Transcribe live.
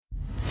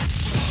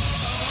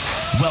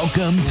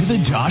Welcome to the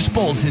Josh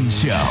Bolton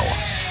Show,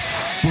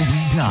 where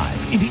we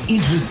dive into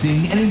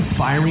interesting and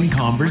inspiring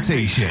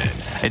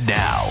conversations. And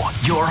now,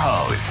 your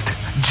host,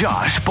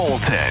 Josh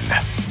Bolton.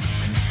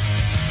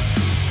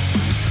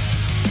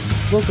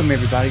 Welcome,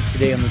 everybody.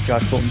 Today on the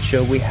Josh Bolton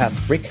Show, we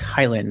have Rick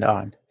Heyland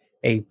on,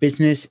 a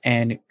business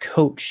and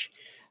coach,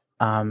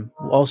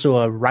 also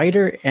a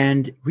writer,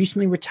 and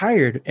recently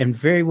retired and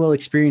very well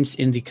experienced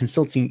in the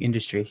consulting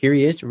industry. Here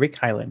he is, Rick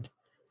Heyland.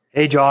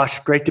 Hey, Josh.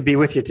 Great to be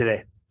with you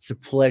today. It's a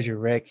pleasure,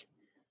 Rick.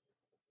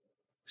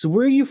 So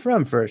where are you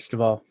from, first of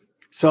all?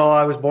 So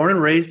I was born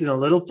and raised in a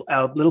little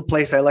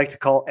place I like to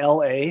call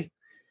LA,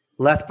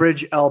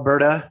 Lethbridge,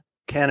 Alberta,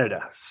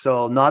 Canada.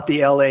 So not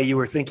the LA you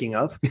were thinking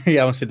of.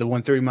 Yeah, I want to say the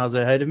 130 miles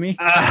ahead of me.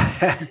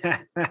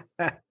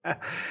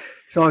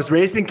 So I was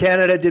raised in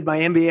Canada, did my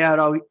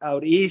MBA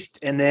out east.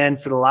 And then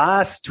for the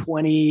last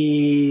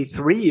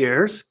 23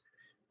 years,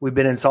 we've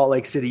been in Salt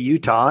Lake City,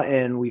 Utah,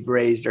 and we've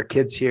raised our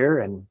kids here.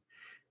 And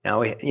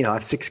now I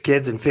have 6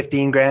 kids and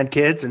 15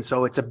 grandkids. And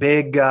so it's a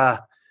big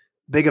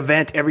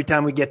event every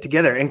time we get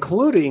together,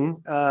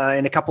 including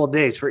in a couple of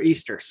days for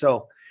Easter.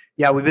 So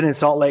yeah, we've been in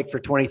Salt Lake for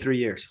 23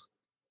 years.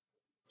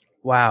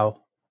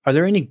 Wow. Are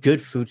there any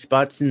good food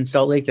spots in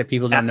Salt Lake that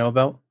people don't know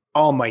about?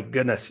 Oh my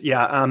goodness.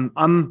 Yeah.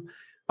 I'm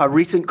a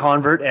recent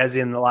convert, as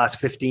in the last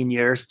 15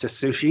 years, to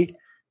sushi.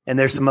 And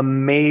there's some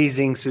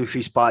amazing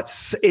sushi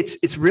spots.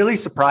 It's really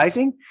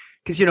surprising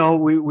because,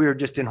 we were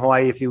just in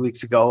Hawaii a few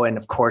weeks ago. And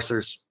of course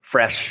there's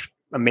fresh,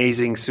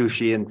 amazing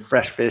sushi and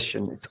fresh fish,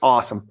 and it's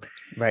awesome.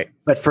 Right.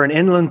 But for an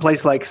inland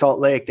place like Salt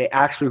Lake, they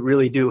actually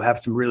really do have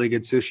some really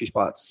good sushi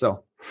spots.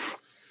 So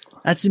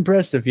that's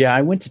impressive. Yeah.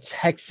 I went to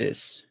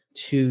Texas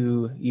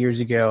 2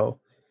 years ago,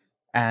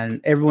 and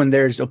everyone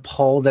there is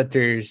appalled that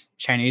there's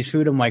Chinese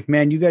food. I'm like,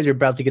 man, you guys are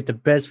about to get the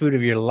best food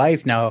of your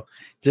life now.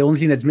 The only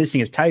thing that's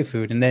missing is Thai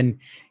food, and then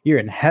you're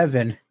in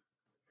heaven.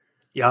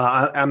 Yeah,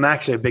 I'm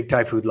actually a big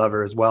Thai food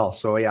lover as well.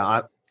 So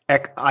yeah,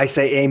 I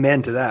say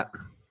amen to that.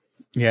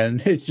 Yeah,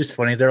 and it's just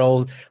funny. They're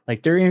all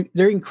like they're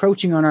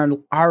encroaching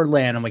on our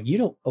land. I'm like, you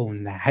don't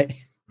own that.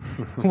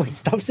 Like,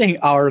 stop saying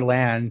our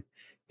land,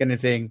 kind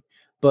of thing.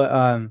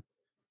 But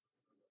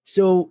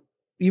so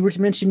you were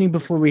mentioning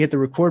before we hit the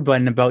record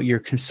button about your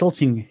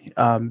consulting.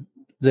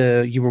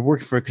 You were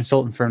working for a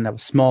consultant firm that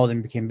was small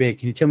and became big.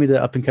 Can you tell me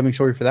the up and coming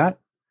story for that?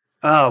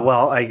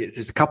 Well,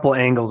 there's a couple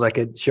angles I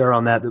could share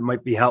on that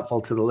might be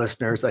helpful to the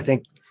listeners. I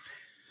think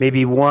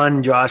maybe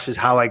one, Josh, is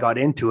how I got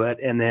into it,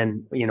 and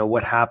then,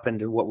 what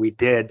happened and what we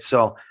did.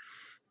 So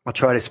I'll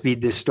try to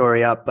speed this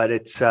story up, but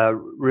it's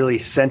really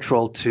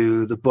central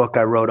to the book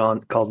I wrote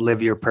on called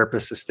Live Your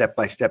Purpose, a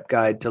step-by-step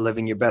guide to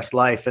living your best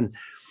life. And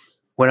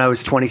when I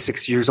was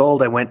 26 years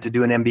old, I went to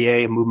do an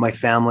MBA and moved my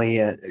family.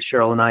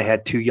 Cheryl and I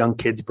had 2 young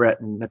kids, Brett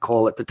and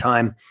Nicole at the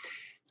time.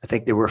 I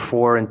think they were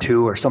 4 and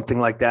 2 or something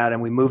like that.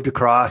 And we moved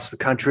across the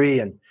country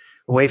and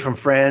away from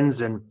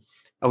friends. And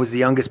I was the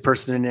youngest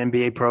person in an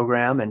MBA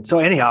program. And so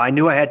anyhow, I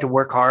knew I had to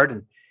work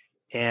hard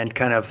and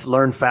kind of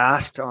learn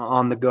fast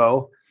on the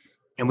go.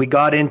 And we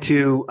got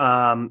into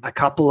a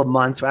couple of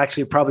months,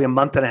 actually probably a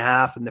month and a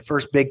half, and the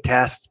first big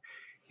test.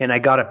 And I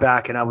got it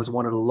back, and I was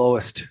one of the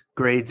lowest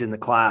grades in the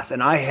class.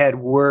 And I had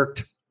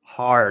worked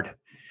hard.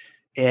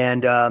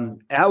 And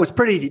that was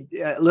pretty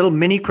little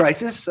mini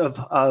crisis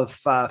of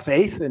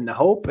faith and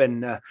hope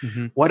and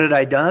what had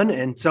I done?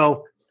 And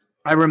so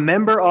I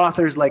remember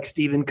authors like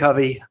Stephen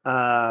Covey,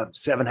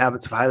 7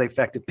 Habits of Highly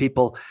Effective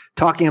People,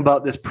 talking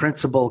about this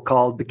principle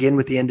called begin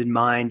with the end in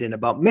mind and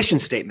about mission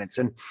statements.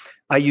 And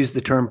I use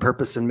the term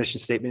purpose and mission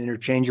statement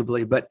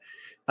interchangeably. But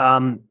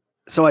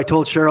so I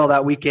told Cheryl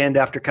that weekend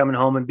after coming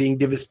home and being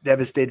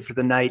devastated for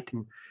the night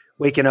and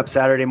waking up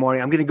Saturday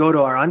morning, I'm going to go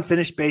to our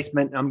unfinished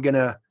basement. I'm going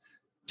to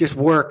just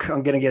work.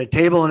 I'm going to get a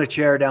table and a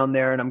chair down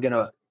there, and I'm going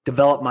to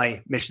develop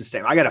my mission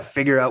statement. I got to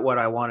figure out what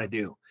I want to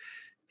do.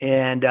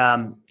 And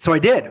so I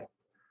did.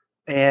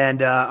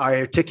 And I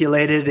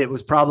articulated, it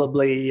was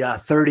probably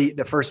 30.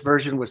 The first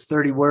version was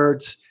 30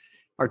 words,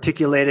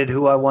 articulated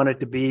who I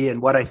wanted to be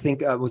and what I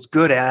think I was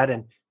good at.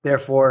 And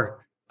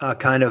therefore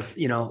kind of,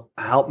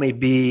 help me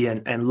be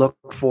and look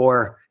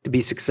for to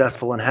be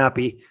successful and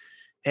happy.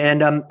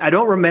 And I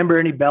don't remember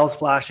any bells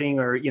flashing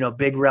or,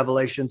 big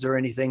revelations or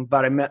anything,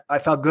 but I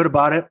felt good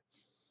about it.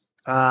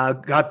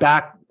 Got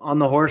back on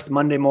the horse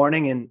Monday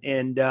morning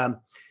and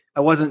I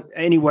wasn't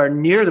anywhere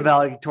near the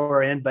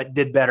valedictorian, but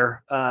did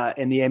better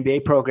in the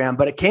MBA program.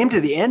 But it came to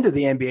the end of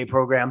the MBA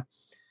program,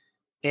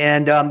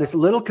 and this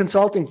little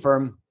consulting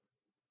firm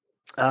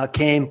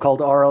came called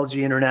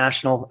RLG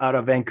International out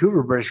of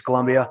Vancouver, British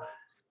Columbia.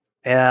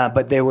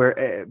 But they were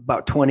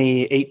about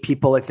 28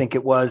 people, I think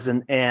it was,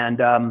 and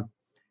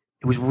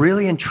it was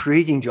really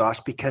intriguing,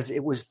 Josh, because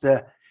it was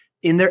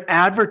in their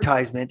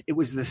advertisement, it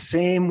was the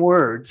same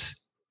words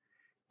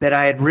that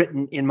I had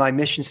written in my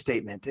mission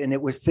statement, and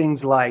it was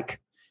things like,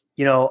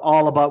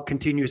 all about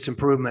continuous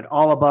improvement,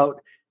 all about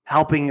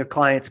helping your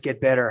clients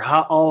get better,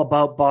 all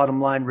about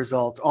bottom line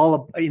results,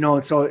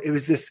 and so it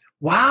was this,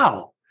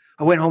 wow.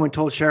 I went home and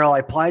told Cheryl I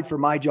applied for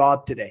my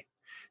job today.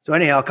 So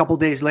anyhow, a couple of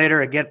days later,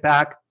 I get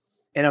back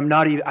and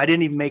I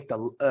didn't even make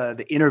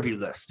the interview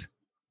list.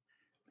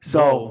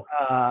 So,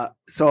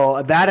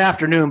 so that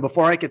afternoon,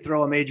 before I could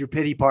throw a major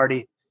pity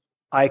party,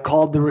 I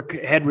called the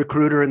head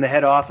recruiter in the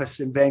head office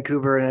in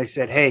Vancouver, and I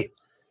said, "Hey,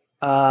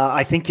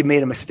 I think you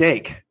made a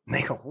mistake." And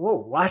they go,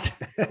 "Whoa, what?"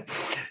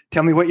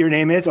 "Tell me what your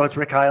name is." "Oh, it's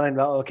Rick Heyland."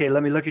 "Well, okay,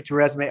 let me look at your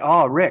resume."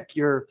 "Oh, Rick,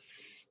 you're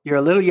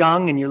a little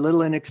young and you're a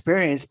little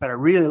inexperienced, but I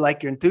really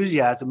like your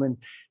enthusiasm." And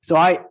so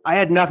I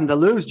had nothing to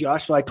lose,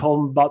 Josh. So I told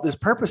him about this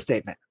purpose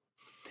statement.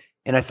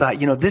 And I thought,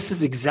 this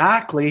is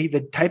exactly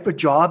the type of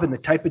job and the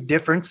type of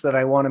difference that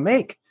I want to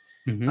make.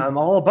 Mm-hmm. I'm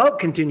all about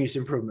continuous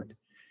improvement.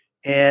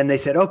 And they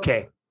said,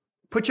 "Okay,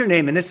 put your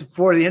name," and this is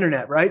for the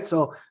internet, right?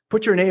 So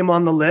put your name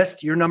on the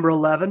list. You're number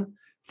 11,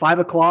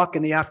 5:00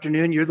 in the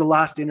afternoon. You're the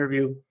last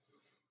interview.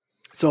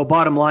 So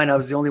bottom line, I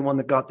was the only one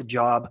that got the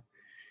job.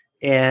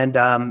 And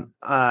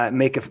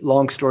make a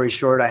long story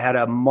short, I had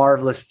a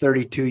marvelous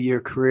 32-year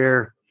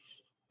career.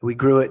 We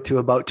grew it to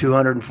about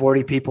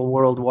 240 people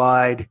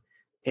worldwide.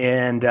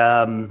 And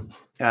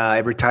I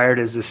retired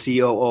as the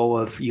COO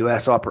of the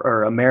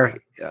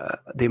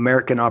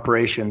American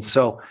operations.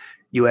 So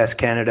US,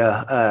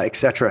 Canada, et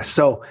cetera.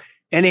 So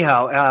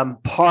anyhow,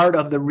 part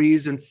of the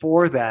reason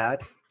for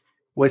that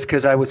was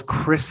because I was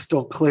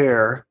crystal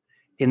clear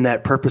in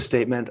that purpose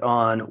statement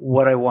on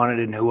what I wanted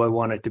and who I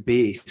wanted to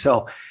be.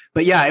 So,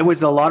 but yeah, it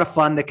was a lot of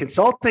fun. The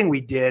consulting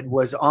we did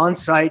was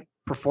on-site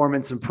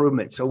performance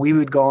improvement. So we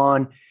would go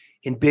on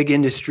in big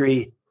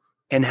industry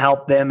and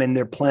help them in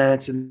their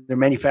plants and their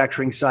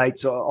manufacturing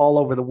sites all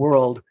over the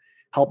world,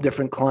 help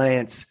different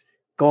clients,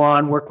 go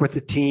on, work with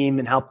the team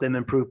and help them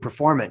improve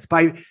performance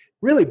by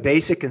really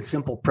basic and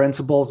simple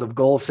principles of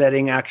goal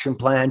setting, action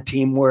plan,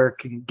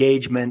 teamwork,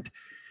 engagement,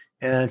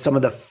 and some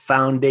of the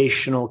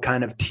foundational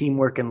kind of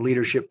teamwork and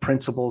leadership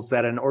principles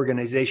that an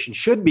organization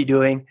should be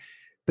doing.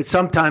 But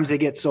sometimes they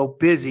get so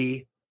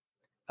busy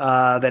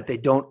that they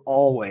don't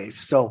always.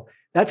 So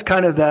that's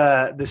kind of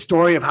the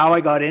story of how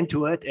I got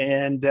into it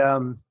and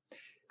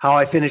how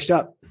I finished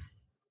up.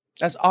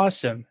 That's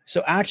awesome.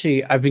 So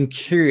actually, I've been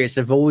curious.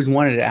 I've always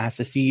wanted to ask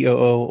a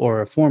COO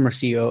or a former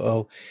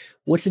COO,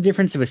 what's the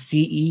difference of a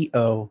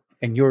CEO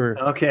and your...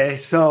 Okay,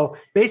 so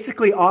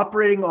basically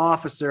operating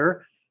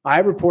officer, I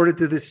reported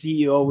to the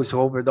CEO, was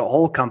over the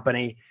whole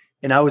company,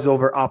 and I was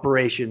over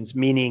operations,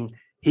 meaning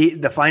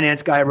the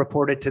finance guy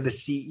reported to the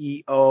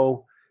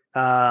CEO,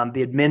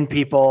 the admin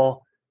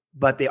people,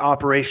 but the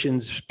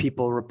operations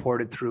people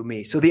reported through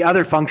me. So the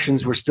other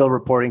functions were still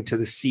reporting to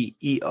the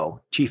CEO,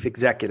 Chief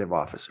Executive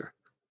Officer.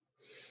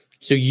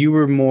 So you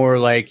were more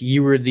like,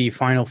 you were the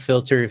final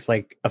filter. If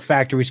like a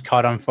factory's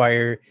caught on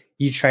fire,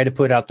 you try to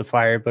put out the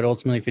fire, but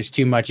ultimately if it's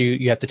too much,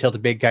 you have to tell the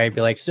big guy and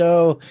be like,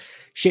 so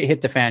shit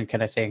hit the fan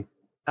kind of thing.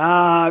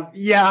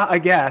 Yeah, I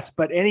guess.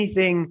 But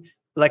anything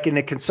like in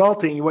the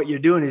consulting, what you're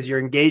doing is you're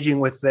engaging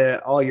with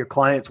all your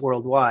clients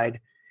worldwide.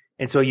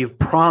 And so you've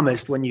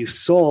promised when you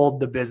sold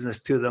the business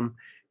to them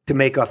to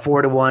make a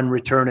 4-to-1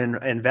 return in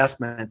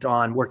investment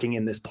on working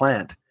in this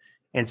plant.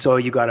 And so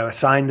you got to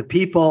assign the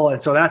people.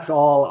 And so that's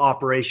all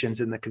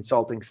operations in the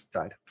consulting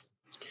side.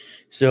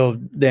 So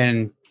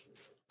then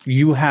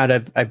you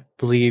had, I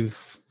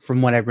believe,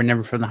 from what I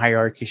remember from the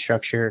hierarchy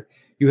structure,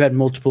 you had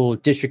multiple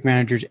district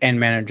managers and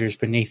managers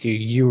beneath you.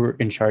 You were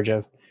in charge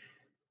of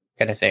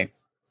kind of thing.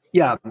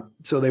 Yeah.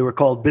 So they were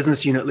called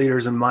business unit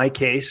leaders in my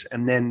case.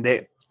 And then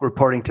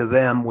reporting to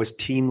them was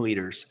team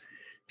leaders.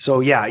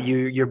 So yeah,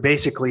 you're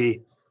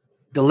basically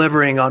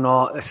delivering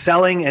on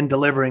selling and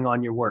delivering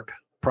on your work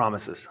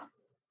promises.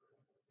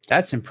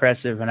 That's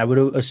impressive. And I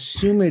would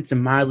assume it's a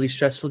mildly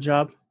stressful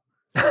job.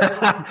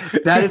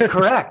 That is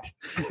correct.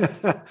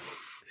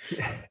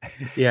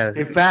 Yeah.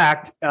 In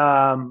fact,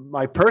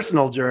 my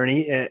personal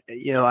journey,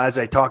 as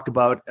I talked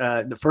about,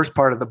 the first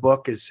part of the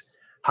book is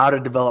how to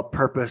develop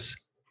purpose,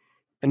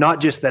 and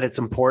not just that it's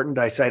important.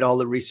 I cite all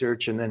the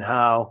research and then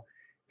how,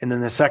 and then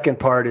the second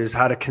part is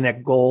how to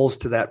connect goals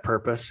to that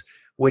purpose,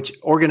 which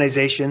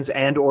organizations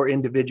and or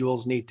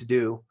individuals need to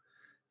do.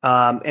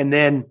 And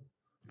then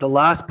the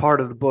last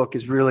part of the book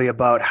is really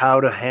about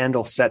how to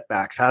handle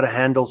setbacks, how to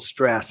handle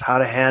stress, how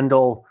to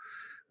handle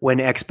when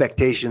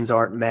expectations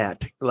aren't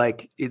met.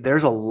 Like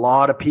there's a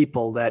lot of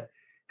people that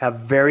have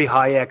very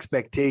high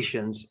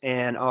expectations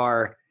and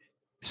are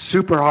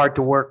super hard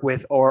to work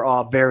with or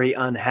are very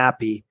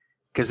unhappy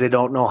because they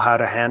don't know how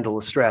to handle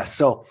the stress.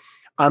 So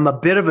I'm a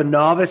bit of a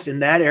novice in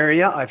that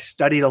area. I've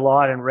studied a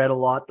lot and read a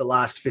lot the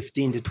last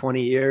 15 to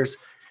 20 years.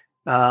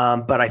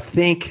 But I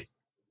think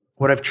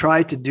what I've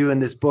tried to do in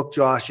this book,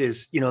 Josh,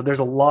 is, there's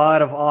a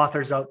lot of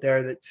authors out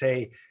there that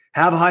say,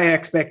 have high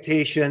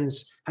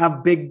expectations,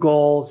 have big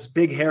goals,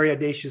 big, hairy,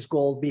 audacious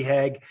goal,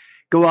 BHAG,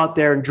 go out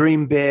there and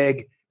dream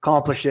big,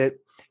 accomplish it.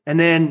 And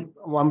then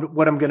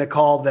what I'm going to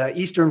call the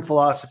Eastern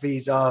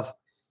philosophies of,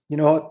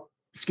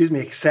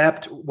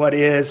 accept what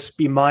is,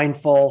 be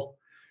mindful,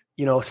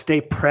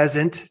 stay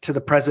present to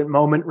the present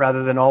moment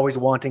rather than always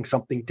wanting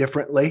something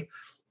differently,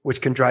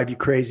 which can drive you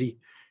crazy.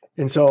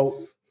 And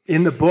so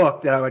in the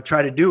book that I would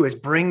try to do is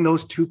bring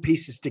those two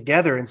pieces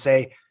together and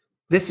say,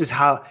 this is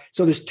how,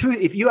 so there's two,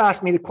 if you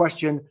ask me the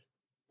question,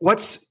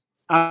 what's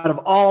out of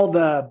all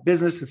the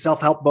business and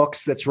self-help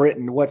books that's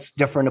written, what's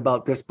different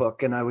about this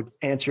book? And I would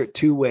answer it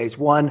two ways.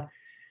 One,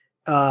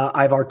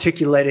 I've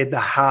articulated the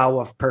how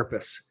of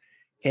purpose.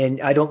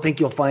 And I don't think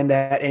you'll find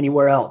that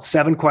anywhere else.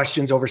 7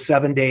 questions over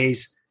 7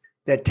 days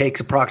that takes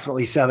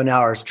approximately 7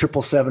 hours,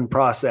 777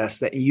 process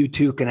that you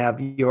too can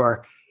have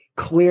your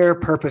clear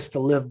purpose to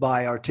live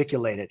by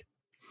articulated.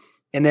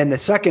 And then the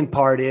second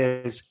part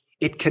is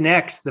it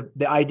connects the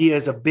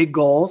ideas of big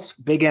goals,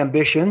 big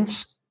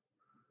ambitions,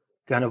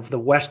 kind of the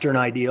Western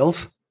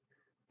ideals.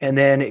 And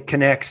then it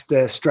connects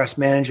the stress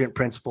management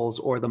principles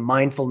or the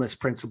mindfulness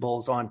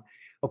principles on,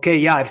 okay,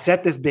 yeah, I've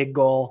set this big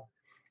goal,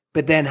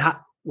 but then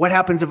what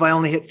happens if I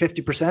only hit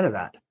 50% of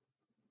that,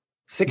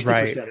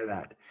 60% of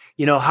that?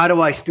 How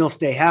do I still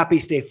stay happy,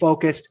 stay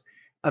focused?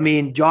 I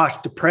mean, Josh,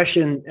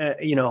 depression,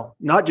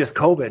 not just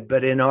COVID,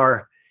 but in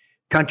our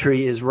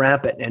country is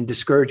rampant, and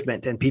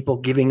discouragement and people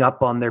giving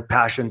up on their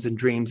passions and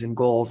dreams and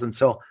goals. And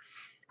so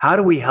how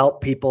do we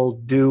help people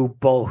do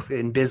both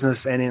in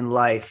business and in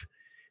life,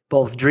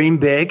 both dream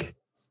big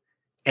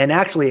and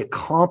actually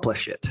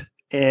accomplish it?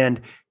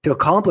 And to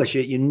accomplish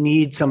it, you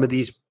need some of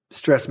these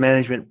stress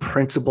management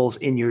principles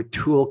in your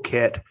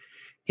toolkit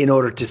in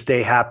order to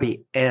stay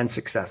happy and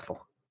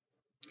successful.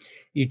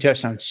 You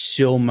touched on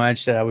so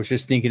much that I was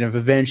just thinking of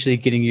eventually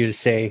getting you to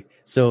say,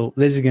 so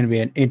this is going to be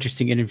an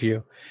interesting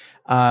interview.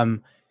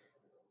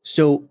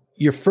 So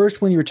your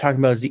first one you were talking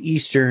about is the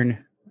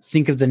Eastern,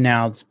 think of the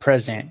now, the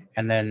present,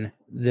 and then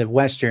the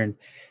Western.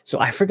 So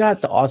I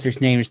forgot the author's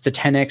name. It's the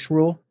 10X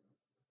rule.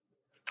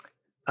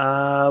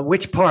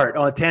 Which part?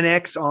 On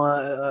 10X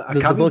on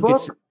a copy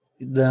book?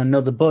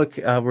 The book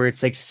where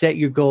it's like set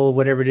your goal,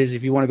 whatever it is.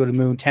 If you want to go to the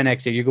moon,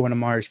 10X it, you're going to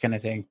Mars kind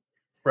of thing.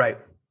 Right.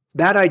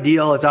 That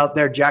ideal is out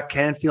there. Jack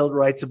Canfield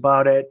writes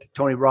about it.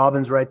 Tony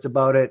Robbins writes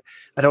about it.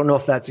 I don't know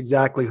if that's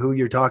exactly who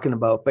you're talking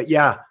about, but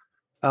yeah,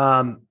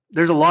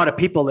 there's a lot of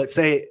people that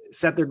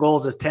set their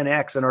goals as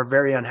 10X and are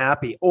very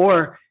unhappy,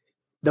 or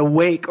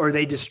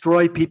they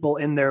destroy people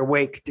in their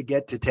wake to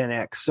get to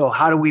 10X. So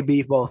how do we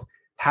be both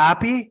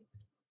happy,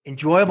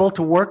 enjoyable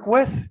to work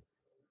with,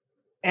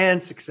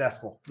 and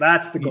successful?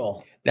 That's the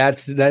goal. That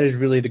is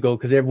really the goal,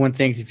 because everyone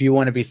thinks if you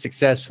want to be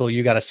successful,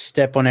 you got to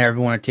step on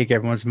everyone and take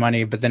everyone's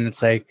money. But then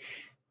it's like,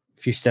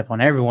 if you step on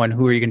everyone,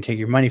 who are you going to take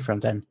your money from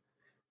then?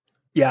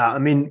 Yeah, I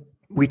mean,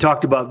 we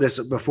talked about this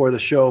before the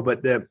show,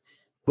 but the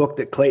book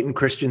that Clayton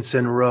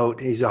Christensen wrote,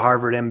 he's a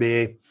Harvard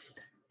MBA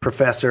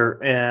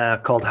professor,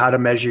 called How to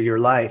Measure Your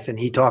Life. And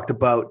he talked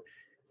about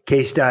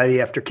case study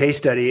after case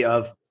study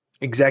of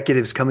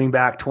executives coming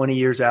back 20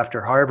 years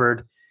after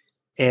Harvard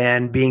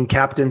and being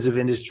captains of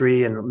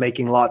industry and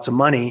making lots of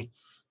money,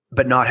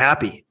 but not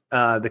happy.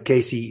 The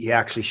case he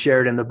actually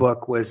shared in the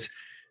book was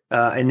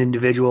an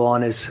individual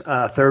on his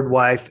third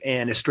wife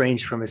and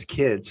estranged from his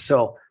kids.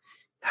 So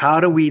how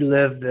do we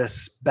live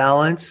this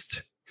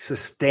balanced,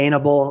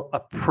 sustainable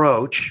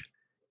approach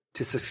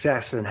to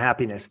success and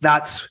happiness?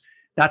 That's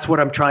what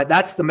I'm trying.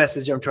 That's the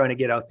message I'm trying to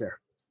get out there.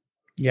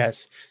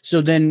 Yes.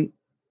 So then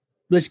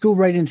let's go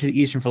right into the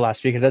Eastern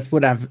philosophy, because that's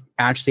what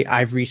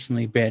I've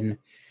recently been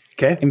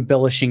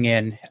embellishing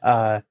in.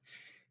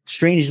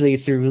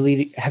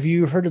 Strangely, have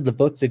you heard of the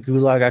book, The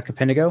Gulag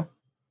Archipelago?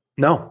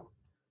 No.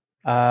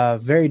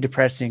 Very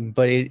depressing,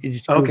 but it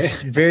just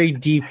goes very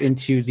deep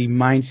into the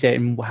mindset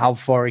and how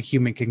far a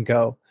human can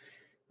go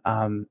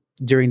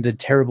during the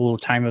terrible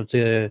time of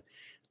the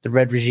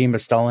Red regime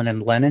of Stalin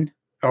and Lenin.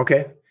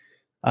 Okay.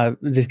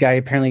 This guy,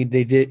 apparently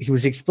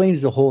he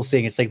explains the whole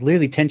thing. It's like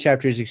literally 10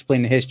 chapters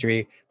explain the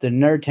history, then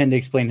another 10 to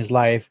explain his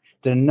life,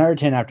 then another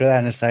 10 after that.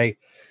 And it's like,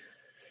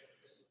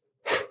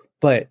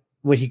 but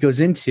what he goes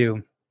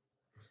into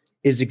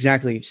is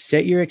exactly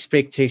set your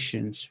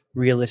expectations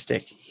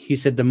realistic. He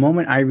said, the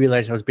moment I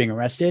realized I was being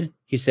arrested,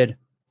 he said,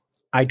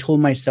 I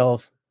told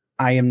myself,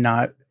 I am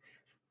not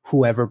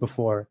whoever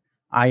before.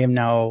 I am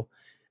now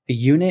a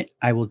unit.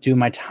 I will do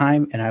my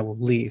time and I will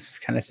leave,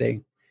 kind of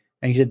thing.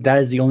 And he said, that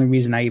is the only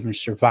reason I even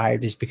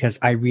survived, is because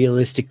I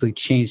realistically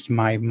changed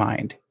my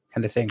mind,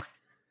 kind of thing.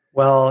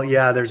 Well,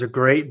 yeah, there's a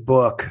great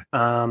book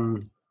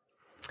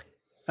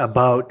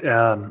about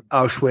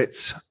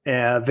Auschwitz.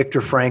 Viktor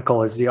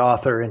Frankl is the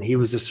author, and he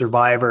was a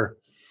survivor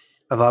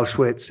of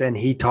Auschwitz. And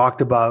he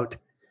talked about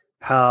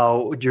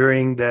how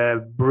during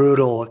the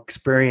brutal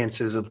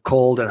experiences of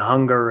cold and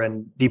hunger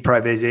and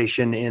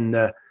deprivation in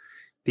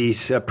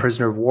these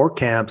prisoner of war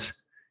camps,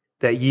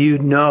 that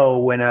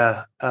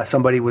when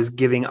somebody was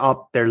giving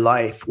up their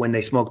life when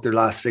they smoked their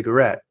last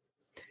cigarette,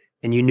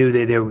 and you knew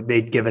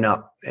they'd given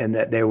up and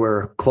that they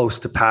were close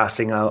to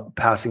passing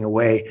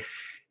away.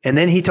 And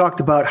then he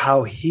talked about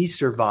how he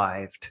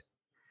survived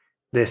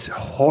this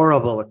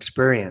horrible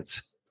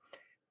experience.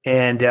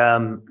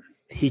 And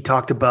he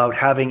talked about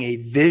having a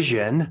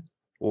vision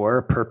or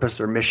a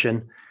purpose or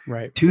mission.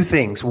 Right. 2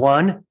 things.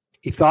 One,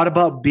 he thought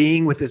about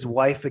being with his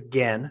wife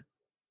again.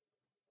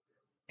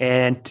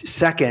 And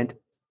second,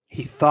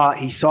 he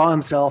saw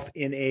himself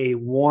in a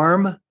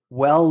warm,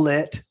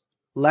 well-lit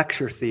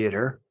lecture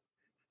theater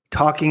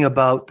talking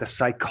about the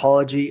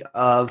psychology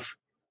of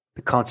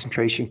the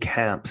concentration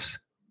camps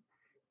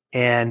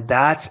And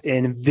that's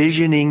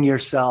envisioning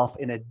yourself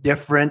in a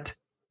different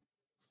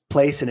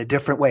place, in a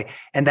different way.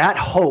 And that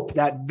hope,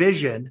 that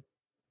vision,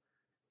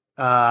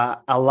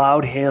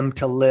 allowed him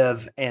to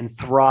live and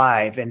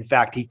thrive. In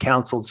fact, he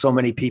counseled so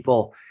many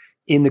people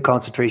in the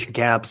concentration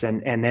camps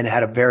and then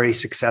had a very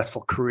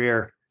successful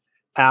career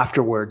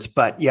afterwards.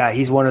 But yeah,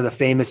 he's one of the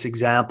famous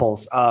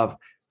examples of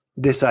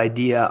this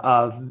idea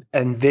of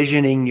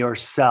envisioning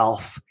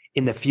yourself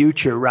in the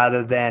future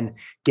rather than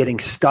getting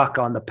stuck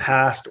on the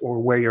past or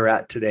where you're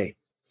at today.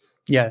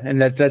 Yeah,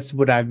 and that's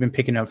what I've been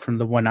picking up from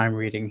the one I'm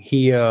reading.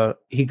 He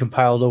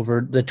compiled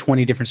over the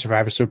 20 different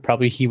survivors, so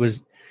probably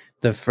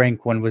the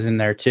Frank one was in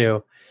there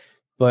too.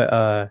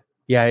 But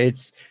yeah,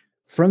 it's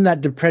from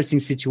that depressing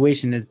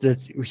situation is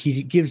that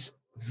he gives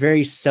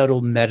very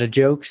subtle meta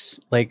jokes,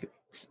 like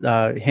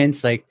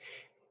hints, like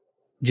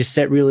just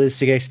set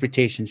realistic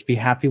expectations, be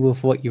happy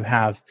with what you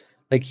have.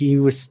 Like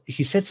he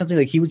said something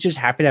like he was just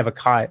happy to have a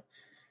cot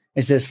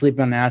instead of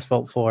sleeping on the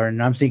asphalt floor.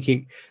 And I'm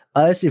thinking,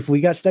 if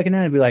we got stuck in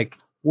that, I'd be like,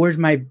 where's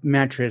my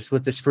mattress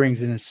with the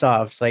springs and it's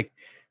soft? Like,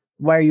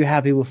 why are you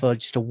happy with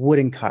just a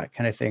wooden cot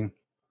kind of thing?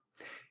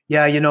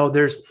 Yeah,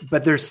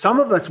 there's some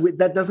of us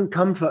that doesn't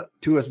come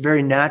to us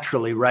very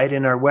naturally, right?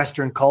 In our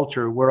Western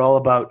culture, we're all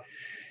about,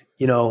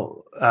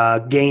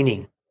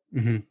 gaining,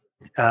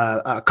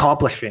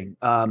 accomplishing.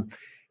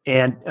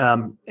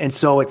 And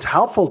so it's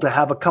helpful to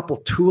have a couple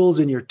tools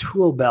in your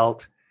tool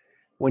belt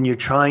when you're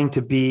trying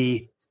to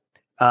be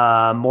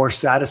more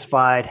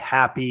satisfied,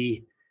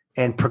 happy,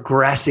 and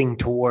progressing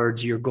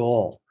towards your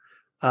goal,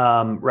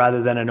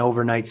 rather than an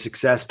overnight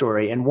success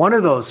story. And one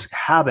of those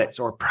habits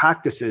or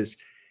practices,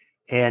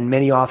 and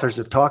many authors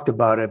have talked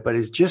about it, but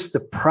is just the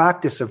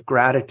practice of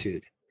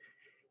gratitude.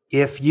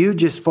 If you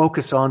just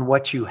focus on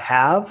what you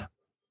have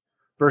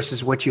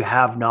versus what you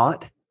have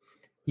not,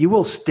 you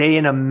will stay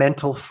in a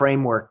mental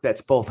framework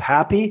that's both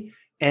happy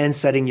and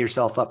setting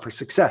yourself up for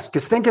success.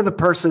 Because think of the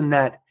person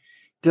that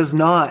does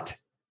not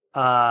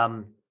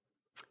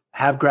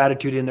have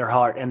gratitude in their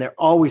heart, and they're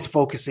always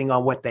focusing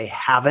on what they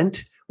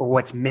haven't or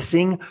what's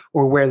missing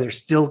or where they're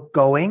still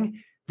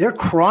going. They're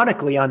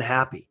chronically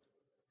unhappy.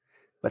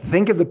 But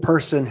think of the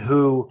person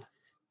who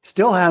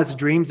still has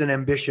dreams and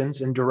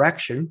ambitions and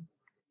direction,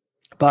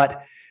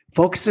 but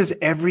focuses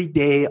every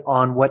day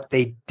on what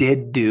they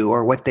did do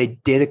or what they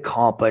did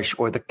accomplish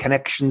or the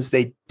connections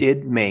they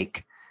did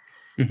make.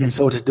 Mm-hmm. And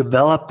so to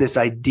develop this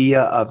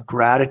idea of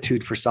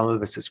gratitude for some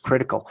of us is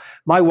critical.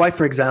 My wife,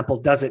 for example,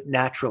 does it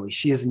naturally.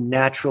 She is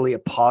naturally a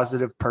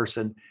positive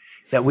person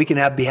that we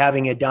can be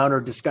having a downer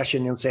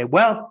discussion and say,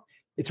 well,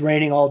 it's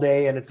raining all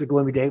day and it's a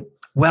gloomy day.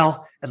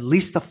 Well, at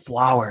least the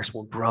flowers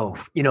will grow,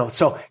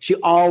 so she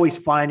always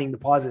finding the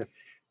positive.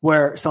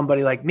 Where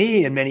somebody like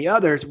me and many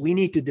others, we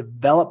need to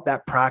develop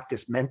that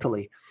practice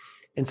mentally.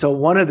 And so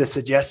one of the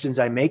suggestions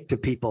I make to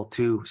people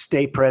to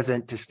stay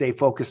present, to stay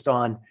focused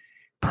on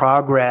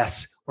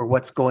progress or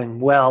what's going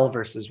well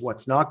versus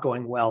what's not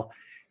going well,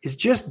 is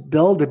just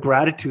build a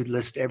gratitude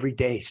list every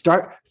day.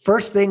 Start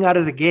first thing out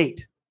of the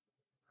gate.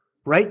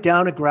 Write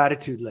down a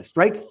gratitude list.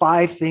 Write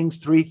 5 things,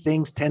 3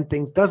 things, 10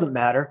 things, doesn't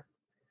matter,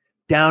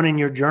 down in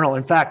your journal.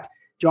 In fact,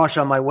 Josh,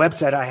 on my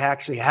website, I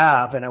actually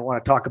have, and I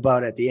want to talk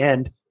about at the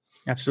end,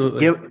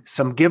 absolutely,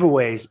 some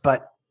giveaways,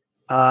 but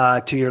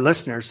to your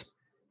listeners.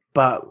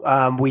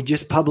 But we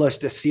just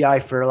published a CI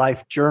for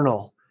Life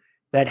journal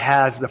that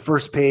has the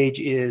first page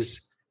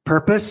is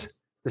purpose,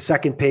 the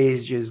second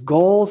page is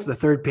goals, the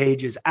third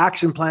page is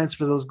action plans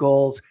for those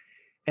goals,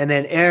 and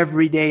then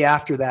every day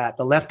after that,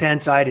 the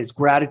left-hand side is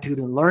gratitude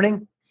and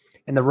learning,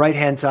 and the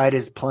right-hand side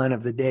is plan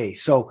of the day.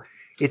 So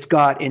it's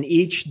got in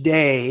each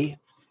day,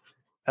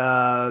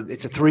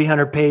 it's a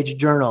 300-page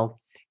journal.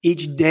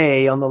 Each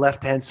day on the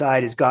left-hand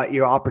side has got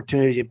your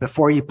opportunity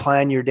before you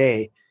plan your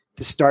day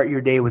to start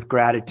your day with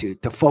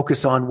gratitude, to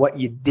focus on what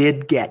you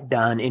did get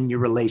done in your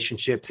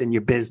relationships, in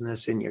your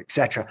business, in your et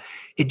cetera.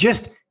 It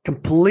just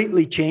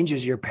completely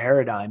changes your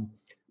paradigm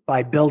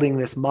by building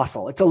this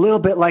muscle. It's a little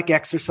bit like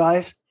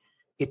exercise.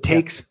 It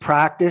takes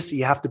practice.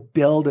 You have to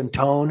build and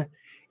tone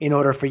in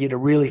order for you to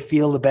really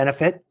feel the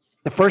benefit.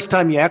 The first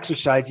time you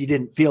exercise, you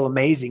didn't feel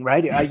amazing,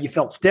 right? You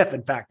felt stiff.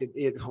 In fact,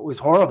 it was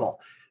horrible.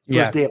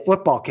 First day of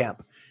football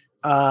camp.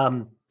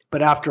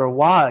 But after a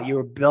while, you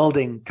were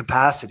building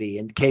capacity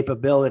and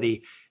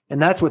capability.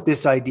 And that's what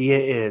this idea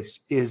is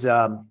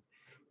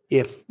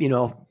if,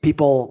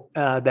 people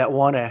that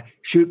want to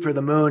shoot for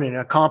the moon and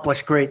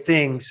accomplish great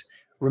things,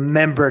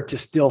 remember to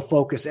still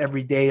focus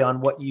every day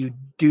on what you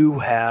do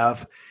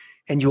have,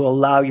 and you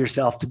allow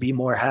yourself to be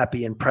more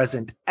happy and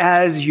present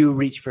as you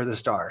reach for the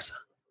stars.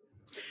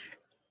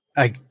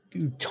 I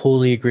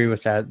totally agree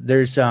with that.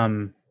 There's,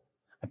 I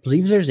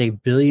believe there's a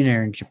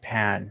billionaire in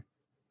Japan,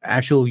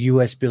 actual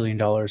US $1 billion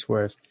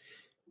worth.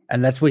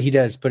 And that's what he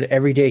does. But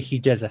every day he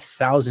does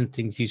 1,000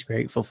 things he's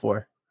grateful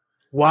for.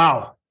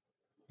 Wow.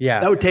 Yeah.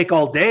 That would take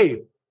all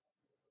day.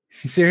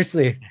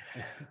 Seriously.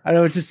 I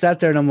know, just sat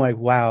there and I'm like,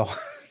 wow.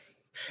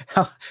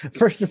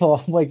 First of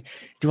all, I'm like,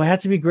 do I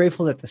have to be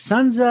grateful that the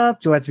sun's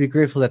up? Do I have to be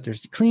grateful that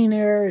there's clean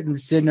air? And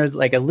sitting there,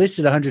 like I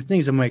listed 100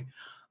 things. I'm like,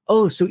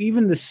 oh, so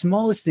even the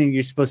smallest thing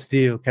you're supposed to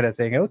do kind of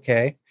thing.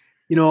 Okay.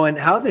 And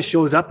how this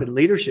shows up in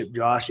leadership,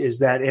 Josh, is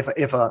that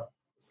if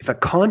a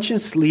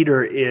conscious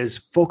leader is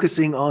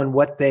focusing on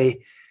what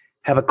they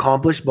have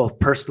accomplished both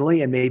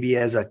personally and maybe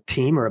as a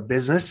team or a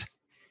business,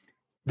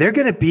 they're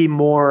going to be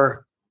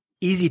more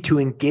easy to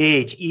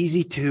engage,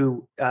 easy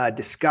to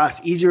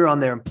discuss, easier on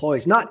their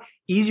employees. Not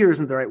easier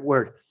isn't the right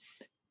word,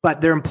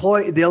 but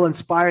they'll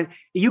inspire.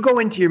 You go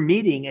into your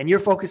meeting and you're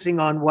focusing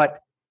on what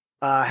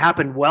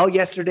happened well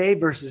yesterday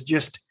versus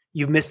just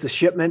you've missed the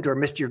shipment or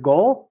missed your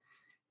goal.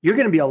 You're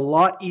going to be a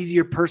lot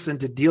easier person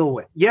to deal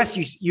with.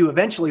 Yes, you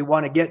eventually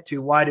want to get to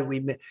why did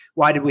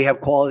we have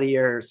quality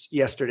errors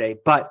yesterday?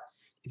 But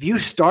if you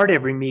start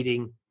every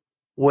meeting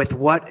with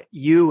what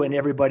you and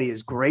everybody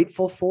is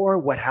grateful for,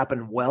 what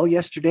happened well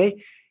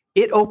yesterday,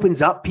 it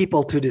opens up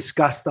people to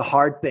discuss the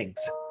hard things,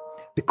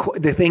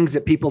 the things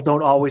that people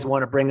don't always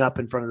want to bring up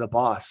in front of the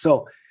boss.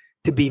 So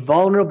to be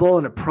vulnerable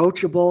and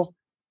approachable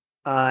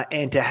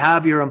and to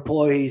have your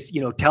employees,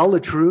 tell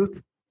the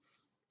truth,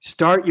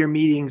 start your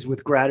meetings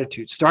with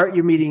gratitude, start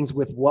your meetings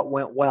with what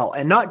went well,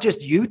 and not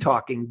just you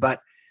talking, but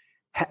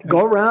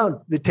go around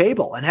the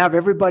table and have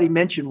everybody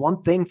mention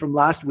one thing from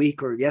last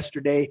week or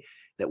yesterday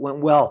that went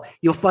well.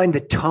 You'll find the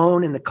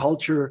tone and the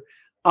culture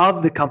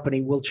of the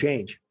company will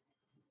change.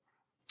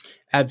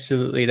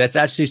 Absolutely. That's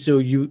actually, so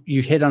you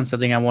hit on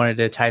something I wanted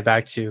to tie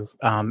back to,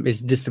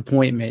 is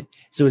disappointment.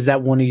 So is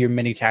that one of your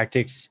many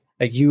tactics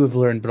that you have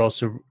learned, but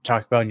also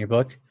talk about in your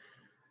book?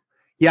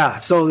 Yeah.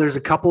 So there's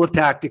a couple of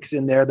tactics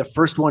in there. The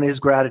first one is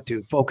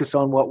gratitude. Focus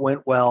on what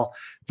went well.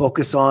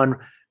 Focus on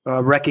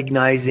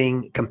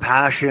recognizing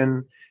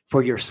compassion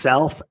for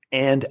yourself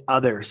and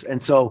others.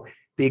 And so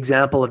the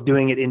example of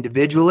doing it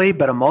individually,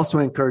 but I'm also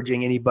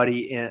encouraging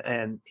anybody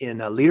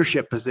in a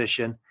leadership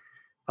position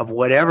of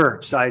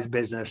whatever size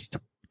business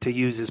to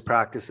use this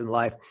practice in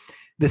life.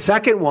 The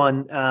second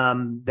one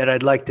that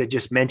I'd like to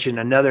just mention,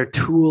 another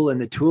tool in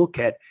the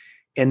toolkit,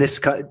 and this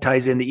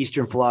ties in the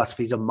Eastern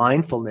philosophies of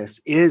mindfulness,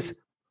 is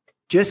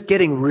just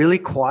getting really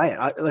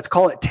quiet. Let's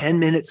call it 10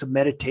 minutes of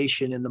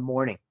meditation in the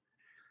morning.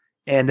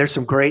 And there's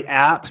some great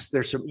apps.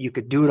 You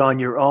could do it on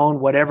your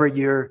own, whatever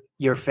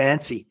your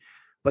fancy,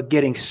 but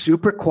getting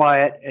super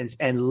quiet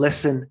and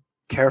listen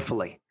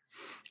carefully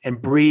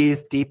and breathe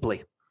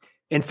deeply.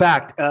 In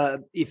fact,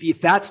 if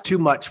that's too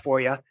much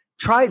for you,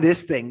 try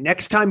this thing.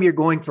 Next time you're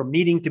going from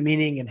meeting to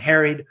meeting and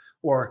harried,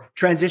 or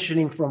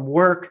transitioning from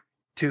work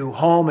to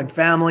home and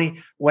family,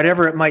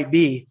 whatever it might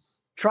be,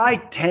 try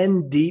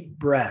 10 deep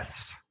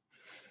breaths,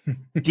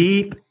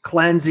 deep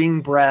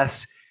cleansing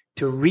breaths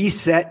to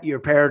reset your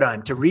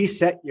paradigm, to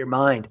reset your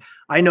mind.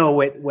 I know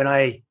when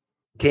I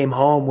came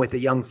home with a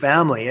young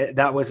family,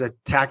 that was a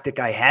tactic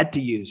I had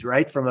to use,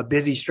 right? From a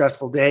busy,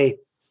 stressful day,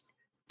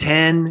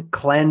 10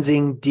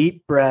 cleansing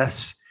deep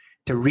breaths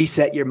to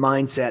reset your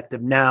mindset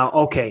of now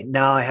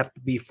I have to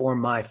be for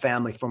my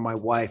family, for my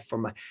wife,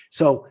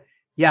 so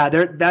yeah,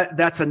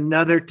 that's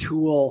another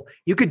tool.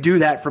 You could do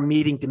that from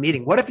meeting to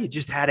meeting. What if you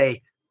just had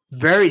a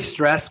very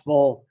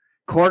stressful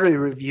quarterly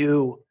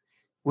review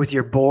with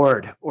your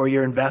board or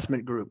your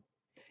investment group,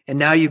 and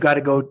now you got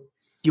to go, do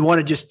you want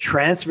to just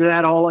transfer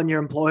that all on your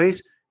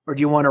employees, or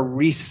do you want to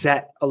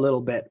reset a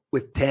little bit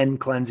with 10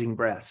 cleansing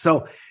breaths?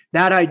 So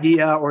that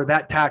idea or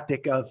that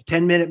tactic of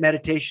 10-minute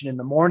meditation in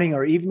the morning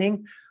or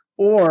evening,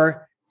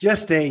 or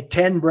just a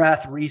 10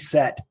 breath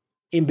reset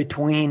in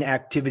between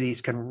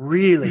activities, can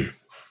really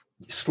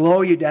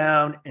slow you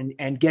down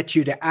and get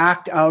you to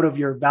act out of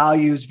your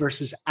values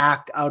versus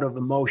act out of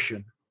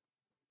emotion.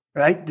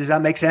 Right? Does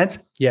that make sense?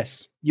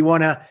 Yes. You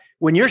want to,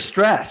 when you're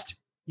stressed,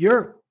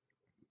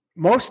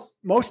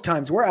 most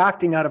times we're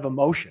acting out of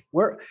emotion.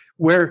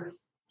 We're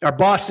our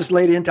boss just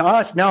laid into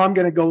us. Now I'm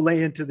going to go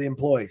lay into the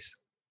employees.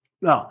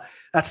 No,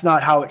 that's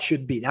not how it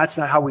should be. That's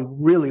not how we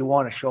really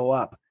want to show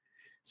up.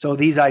 So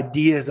these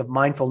ideas of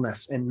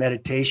mindfulness and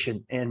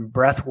meditation and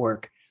breath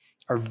work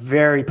are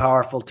very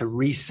powerful to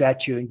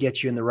reset you and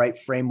get you in the right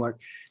framework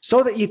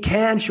so that you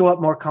can show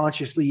up more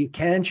consciously. You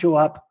can show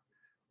up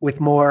with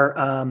more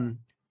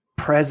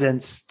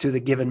presence to the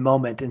given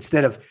moment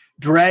instead of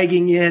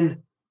dragging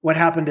in what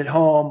happened at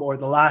home or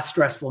the last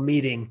stressful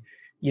meeting.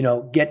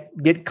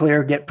 Get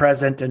clear, get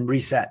present, and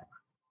reset.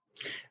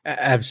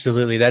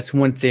 Absolutely. That's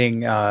one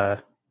thing.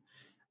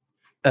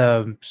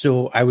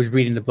 So I was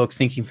reading the book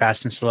Thinking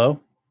Fast and Slow.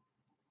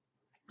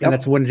 Yep. And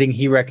that's one thing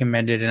he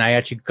recommended. And I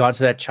actually got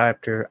to that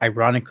chapter,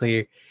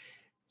 ironically,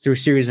 through a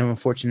series of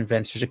unfortunate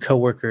events. There's a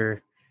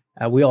coworker.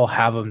 We all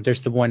have them.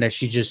 There's the one that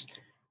she just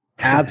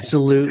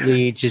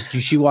absolutely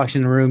she walks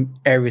in the room,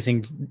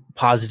 everything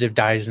positive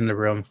dies in the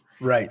room.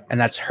 Right. And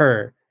that's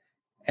her.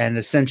 And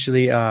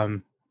essentially,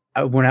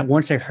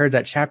 once I heard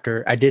that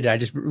chapter, I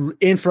just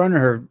in front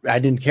of her, I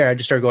didn't care. I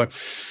just started going,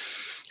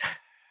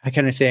 that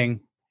kind of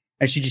thing.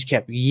 And she just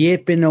kept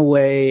yipping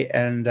away.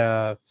 And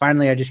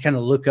finally, I just kind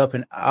of look up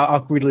and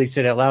awkwardly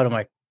said out loud, I'm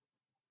like,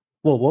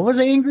 well, what was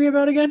I angry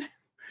about again?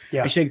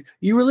 Yeah. She's like,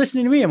 you were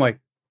listening to me. I'm like,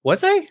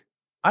 was I?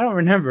 I don't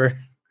remember.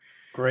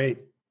 Great.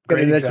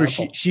 And that's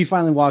where she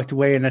finally walked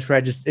away, and that's where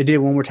I did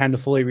one more time to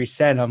fully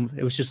reset them.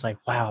 It was just like,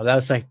 wow, that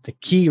was like the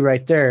key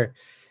right there,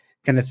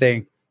 kind of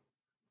thing.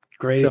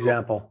 Great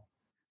example.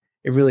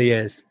 It really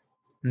is.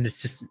 And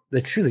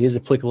it truly is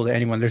applicable to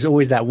anyone. There's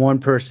always that one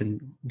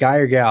person, guy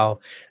or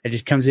gal, that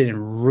just comes in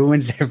and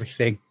ruins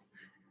everything.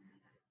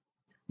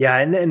 Yeah.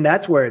 And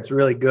that's where it's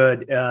really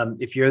good.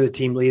 If you're the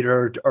team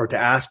leader, or to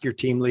ask your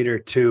team leader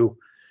to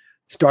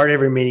start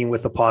every meeting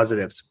with the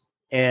positives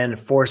and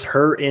force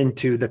her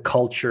into the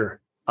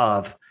culture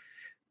of,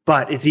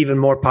 but it's even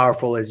more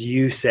powerful, as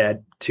you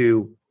said,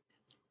 to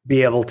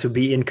be able to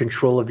be in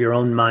control of your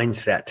own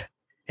mindset,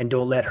 and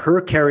don't let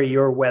her carry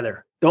your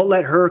weather. Don't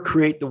let her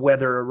create the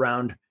weather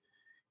around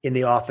in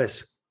the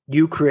office.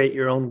 You create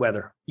your own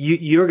weather.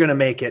 You're going to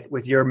make it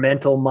with your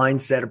mental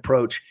mindset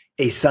approach,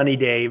 a sunny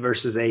day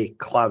versus a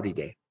cloudy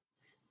day.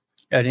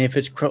 And if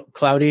it's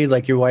cloudy,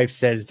 like your wife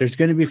says, there's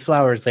going to be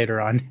flowers later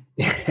on.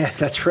 Yeah,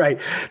 that's right.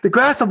 The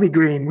grass will be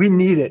green. We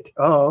need it.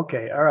 Oh,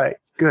 okay. All right.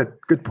 Good.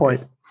 Good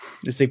point.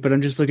 It's like, but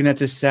I'm just looking at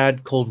this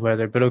sad cold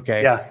weather, but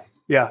okay. Yeah.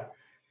 Yeah.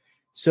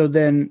 So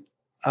then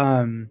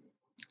I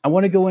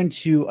want to go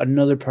into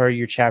another part of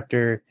your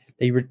chapter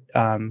that you were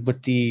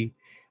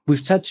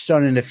we've touched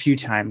on it a few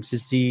times,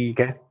 is the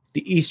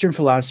Eastern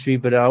philosophy,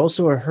 but I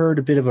also heard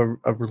a bit of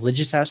a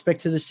religious aspect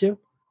to this too.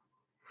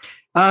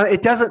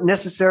 It doesn't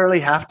necessarily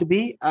have to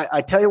be.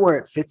 I tell you where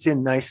it fits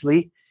in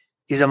nicely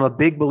is I'm a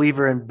big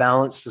believer in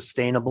balanced,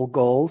 sustainable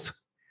goals.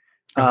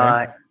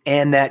 Okay.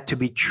 And that to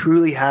be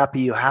truly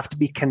happy, you have to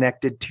be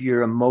connected to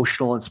your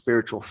emotional and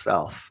spiritual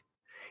self.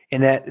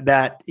 And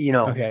that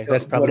okay,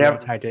 that's probably whatever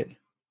what I did.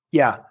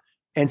 Yeah.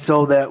 And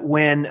so that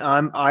when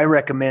I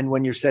recommend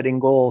when you're setting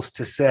goals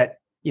to set,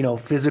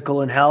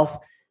 physical and health,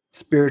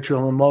 spiritual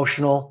and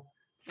emotional,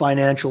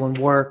 financial and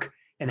work,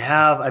 and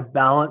have a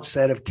balanced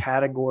set of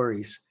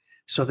categories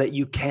so that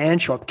you can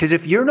show up. Because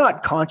if you're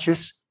not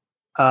conscious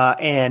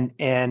and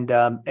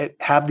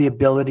have the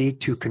ability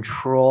to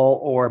control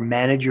or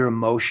manage your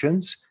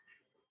emotions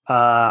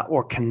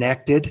or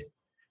connected,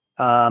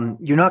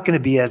 you're not going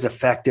to be as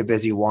effective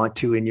as you want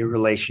to in your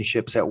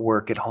relationships at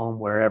work, at home,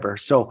 wherever.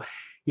 So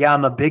yeah,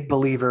 I'm a big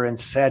believer in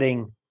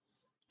setting,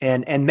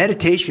 and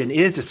meditation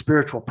is a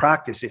spiritual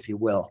practice, if you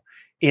will,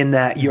 in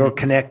that you're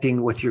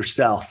connecting with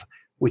yourself.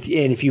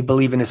 And if you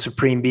believe in a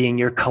supreme being,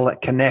 you're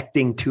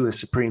connecting to a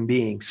supreme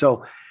being.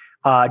 So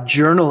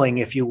journaling,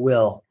 if you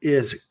will,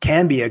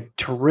 can be a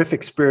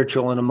terrific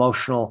spiritual and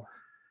emotional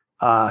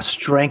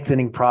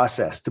strengthening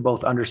process to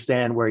both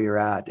understand where you're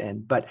at.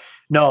 But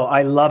no,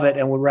 I love it,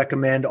 and would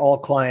recommend all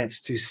clients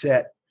to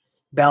set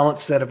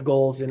balanced set of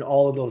goals in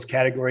all of those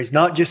categories,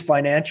 not just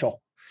financial.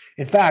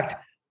 In fact,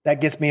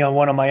 that gets me on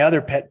one of my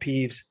other pet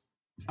peeves.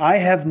 I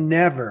have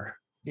never,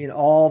 in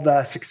all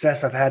the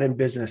success I've had in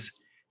business,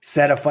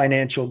 set a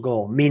financial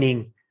goal,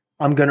 meaning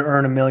I'm going to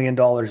earn $1 million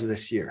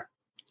this year.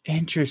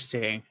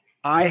 Interesting.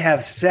 I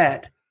have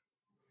set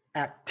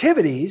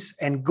activities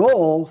and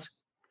goals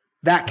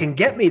that can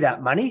get me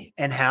that money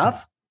and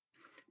have,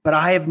 but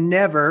I have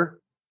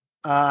never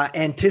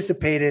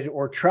anticipated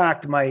or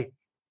tracked my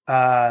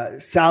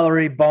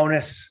salary,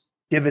 bonus,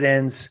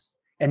 dividends,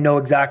 and know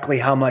exactly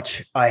how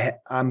much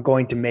I'm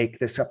going to make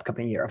this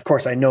upcoming year. Of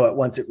course, I know it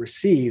once it's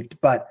received,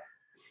 but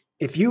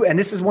and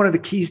this is one of the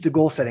keys to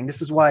goal setting.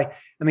 This is why,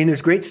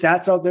 there's great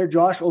stats out there,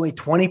 Josh. Only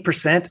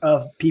 20%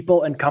 of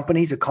people and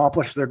companies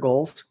accomplish their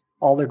goals,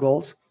 all their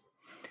goals.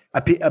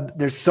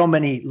 There's so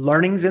many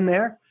learnings in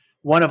there.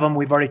 One of them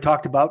we've already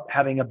talked about,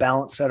 having a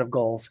balanced set of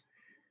goals.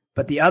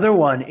 But the other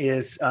one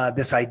is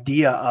this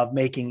idea of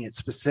making it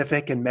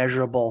specific and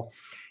measurable.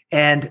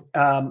 And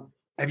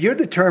have you heard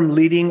the term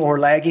leading or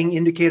lagging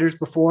indicators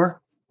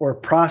before, or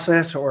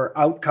process or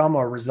outcome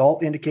or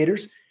result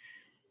indicators?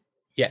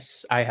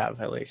 Yes, I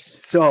have, at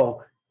least.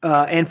 So,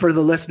 and for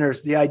the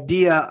listeners, the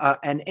idea,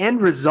 an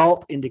end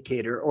result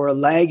indicator or a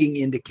lagging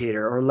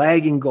indicator or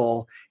lagging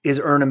goal is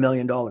earn $1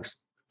 million.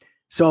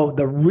 So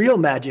the real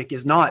magic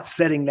is not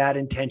setting that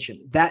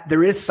intention. That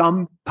there is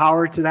some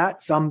power to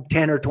that, some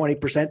 10 or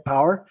 20%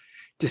 power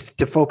just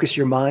to focus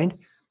your mind.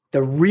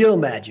 The real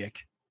magic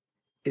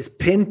is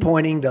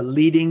pinpointing the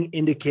leading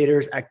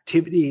indicators,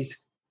 activities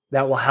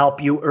that will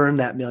help you earn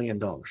that $1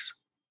 million.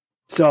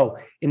 So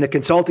in the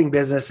consulting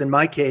business, in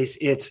my case,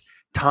 it's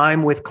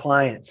time with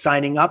clients,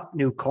 signing up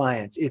new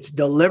clients. It's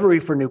delivery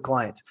for new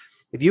clients.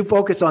 If you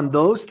focus on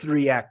those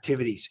three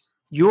activities,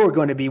 you're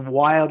going to be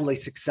wildly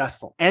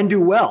successful and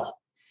do well.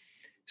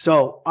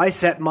 So I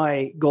set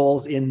my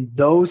goals in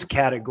those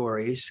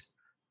categories,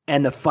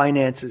 and the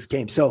finances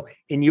came. So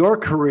in your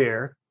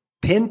career,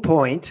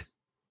 pinpoint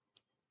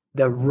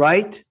the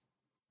right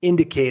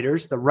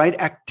indicators, the right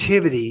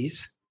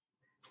activities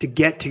to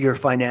get to your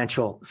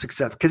financial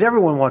success, because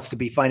everyone wants to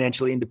be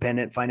financially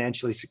independent,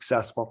 financially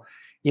successful,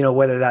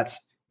 whether that's,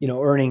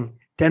 earning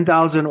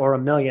 10,000 or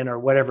 $1 million or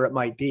whatever it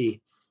might be.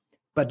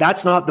 But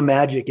that's not the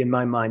magic in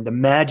my mind. The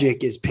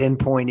magic is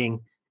pinpointing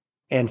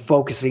and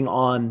focusing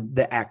on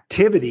the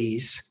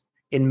activities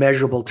in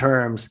measurable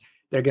terms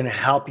They're going to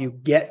help you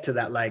get to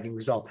that lagging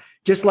result.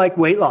 Just like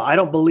weight loss. I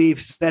don't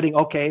believe setting,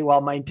 okay, well,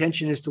 my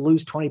intention is to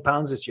lose 20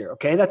 pounds this year.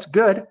 Okay, that's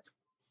good.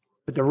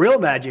 But the real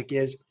magic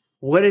is,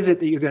 what is it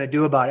that you're going to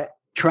do about it?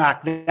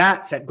 Track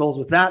that, set goals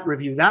with that,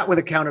 review that with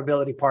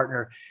accountability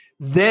partner.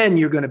 Then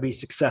you're going to be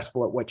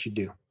successful at what you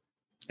do.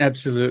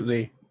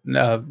 Absolutely.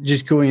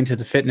 Just going into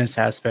the fitness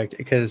aspect,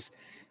 because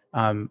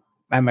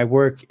at my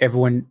work,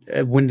 everyone,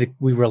 when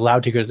we were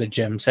allowed to go to the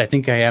gym, so I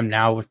think I am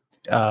now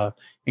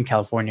in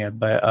California,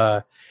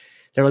 but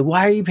they're like,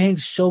 why are you paying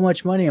so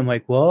much money? I'm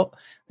like, well,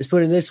 let's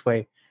put it this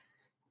way.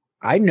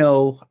 I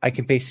know I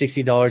can pay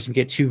 $60 and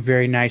get 2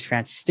 very nice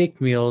fancy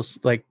steak meals,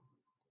 like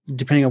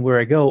depending on where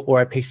I go, or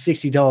I pay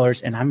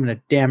 $60 and I'm going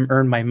to damn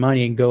earn my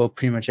money and go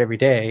pretty much every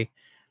day.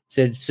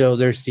 Said, so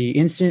there's the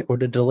instant or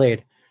the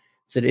delayed.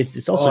 Said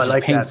it's also just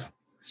like painful. that.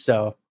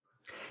 So,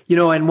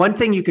 and one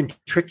thing, you can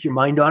trick your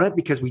mind on it,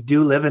 because we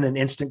do live in an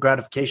instant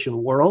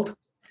gratification world.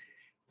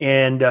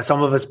 And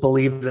some of us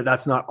believe that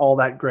that's not all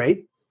that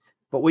great.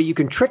 But what you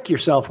can trick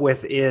yourself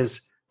with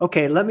is,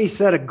 okay, let me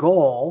set a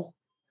goal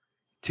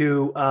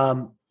to,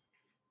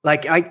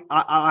 like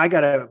I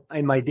got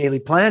in my daily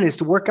plan is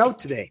to work out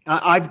today.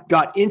 I've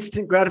got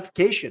instant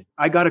gratification.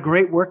 I got a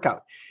great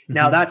workout. Mm-hmm.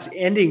 Now that's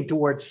ending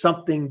towards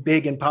something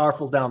big and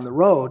powerful down the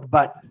road.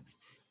 But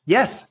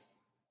yes,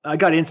 I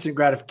got instant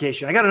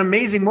gratification. I got an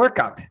amazing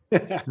workout.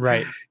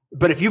 Right.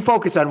 But if you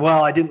focus on,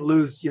 well, I didn't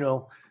lose,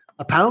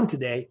 a pound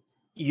today,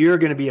 you're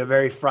going to be a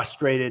very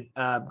frustrated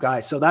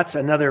guy. So that's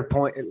another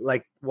point,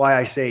 like why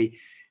I say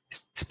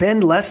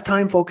spend less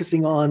time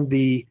focusing on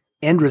the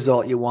end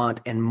result you want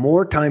and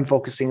more time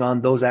focusing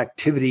on those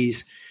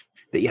activities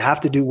that you have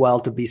to do well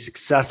to be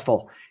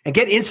successful, and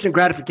get instant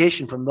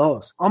gratification from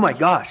those. Oh my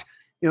gosh.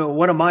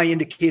 One of my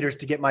indicators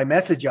to get my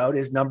message out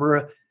is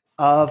number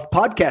of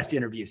podcast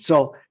interviews.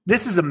 So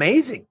this is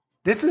amazing.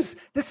 This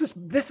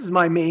is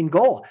my main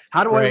goal.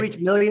 How do I reach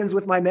millions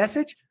with my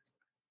message?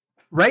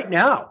 Right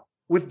now,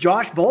 with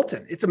Josh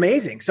Bolton. It's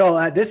amazing.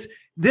 So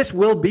this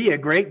will be a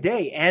great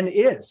day, and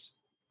is,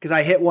 because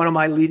I hit one of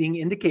my leading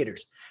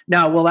indicators.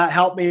 Now, will that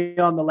help me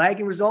on the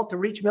lagging result to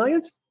reach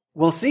millions?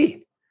 We'll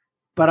see.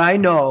 But I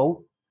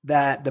know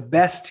that the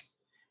best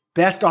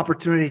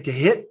opportunity to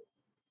hit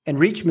and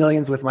reach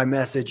millions with my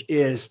message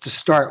is to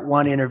start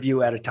one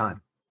interview at a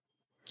time.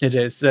 It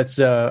is. That's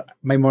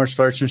my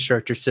martial arts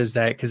instructor says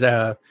that,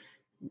 because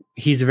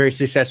he's a very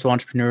successful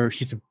entrepreneur.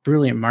 He's a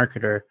brilliant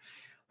marketer.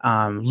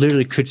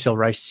 Literally could sell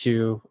rice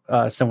to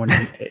someone,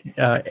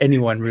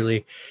 anyone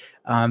really.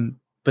 But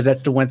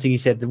that's the one thing he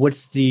said.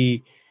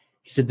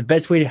 He said the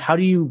best way how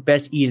do you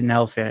best eat an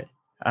elephant?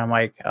 I'm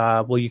like,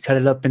 well, you cut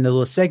it up into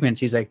little segments.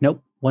 He's like,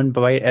 nope, one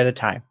bite at a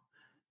time.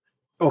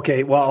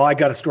 Okay. Well, I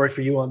got a story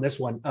for you on this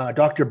one.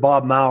 Dr.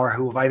 Bob Maurer,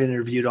 who I've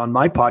interviewed on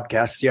my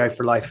podcast, CI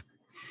for Life,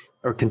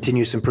 or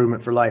Continuous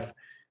Improvement for Life.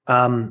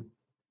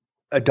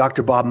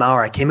 Dr. Bob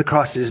Maurer, I came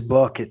across his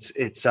book.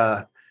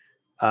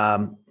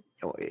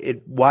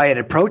 Why it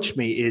approached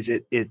me is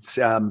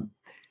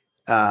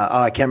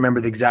I can't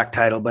remember the exact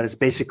title, but it's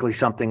basically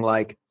something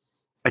like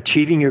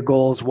achieving your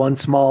goals one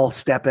small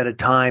step at a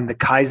time, the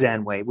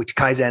Kaizen way, which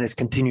Kaizen is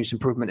continuous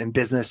improvement in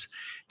business,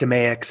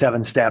 DMAIC,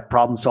 7-step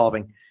problem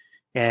solving,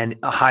 and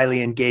a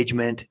highly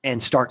engagement,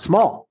 and start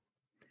small.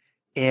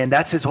 And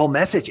that's his whole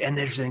message. And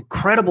there's an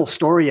incredible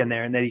story in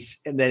there, and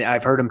then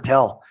I've heard him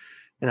tell.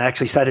 And I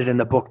actually cited in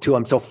the book too.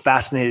 I'm so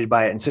fascinated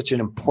by it, and such an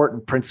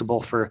important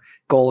principle for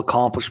goal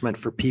accomplishment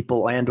for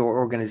people and or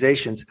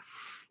organizations.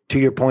 To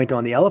your point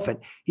on the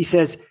elephant, he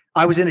says,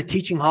 I was in a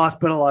teaching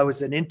hospital. I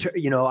was an intern,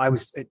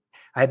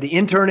 I had the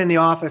intern in the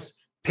office,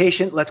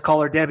 patient, let's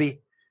call her Debbie,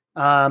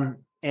 and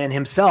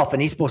himself.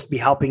 And he's supposed to be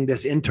helping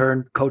this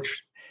intern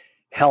coach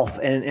health.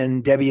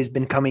 And Debbie has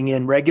been coming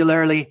in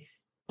regularly,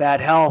 bad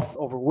health,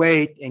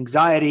 overweight,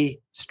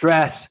 anxiety,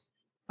 stress,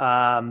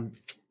 and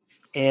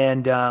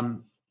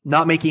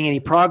not making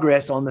any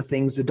progress on the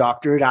things the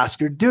doctor had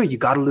asked her to do. You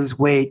got to lose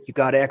weight. You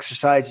got to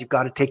exercise. You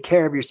got to take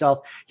care of yourself.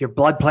 Your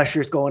blood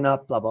pressure is going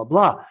up, blah, blah,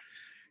 blah.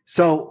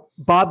 So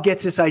Bob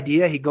gets this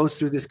idea. He goes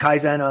through this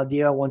Kaizen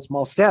idea, one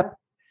small step,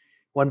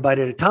 one bite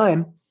at a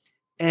time.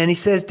 And he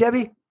says,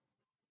 Debbie,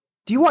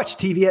 do you watch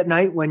TV at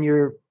night when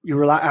you're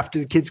after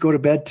the kids go to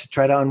bed to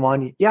try to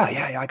unwind?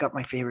 Yeah. I got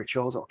my favorite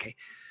shows. Okay.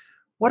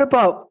 What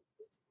about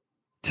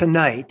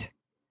tonight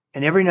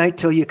and every night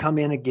till you come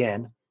in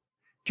again,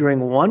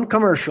 during one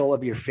commercial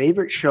of your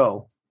favorite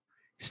show,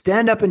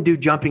 stand up and do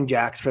jumping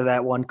jacks for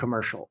that one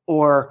commercial,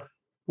 or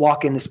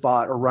walk in the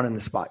spot or run in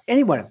the spot?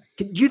 Anyone,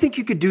 do you think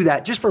you could do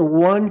that just for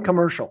one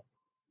commercial?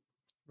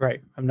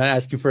 Right. I'm not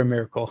asking for a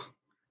miracle.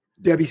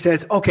 Debbie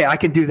says, okay, I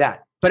can do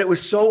that. But it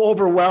was so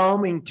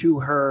overwhelming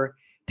to her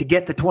to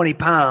get the 20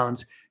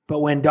 pounds.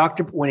 But when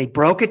he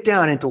broke it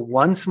down into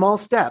one small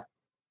step,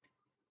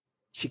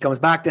 she comes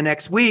back the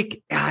next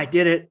week. I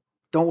did it.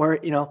 Don't worry.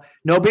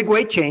 No big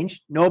weight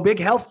change, no big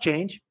health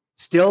change,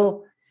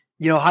 still,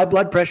 high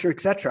blood pressure,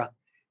 etc.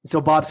 And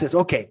so Bob says,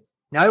 okay,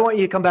 now I want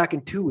you to come back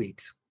in 2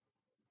 weeks.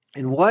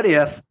 And what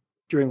if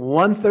during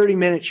one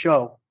 30-minute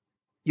show,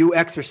 you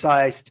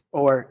exercised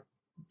or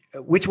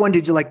which one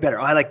did you like better?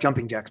 I like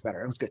jumping jacks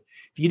better. It was good.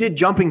 If you did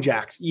jumping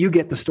jacks, you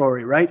get the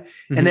story, right?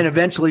 Mm-hmm. And then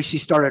eventually she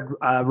started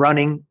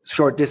running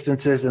short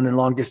distances and then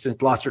long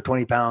distance, lost her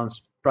 20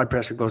 pounds, blood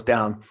pressure goes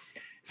down,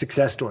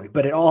 success story.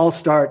 But it all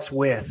starts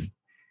with,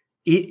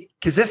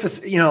 because this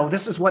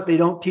is what they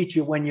don't teach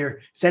you when you're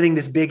setting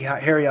this big,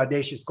 hairy,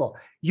 audacious goal.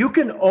 You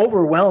can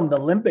overwhelm the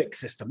limbic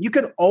system. You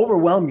can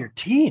overwhelm your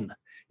team.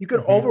 You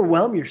can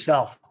overwhelm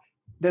yourself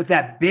with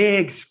that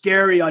big,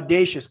 scary,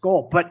 audacious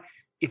goal. But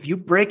if you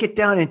break it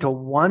down into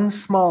one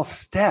small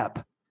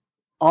step,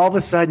 all of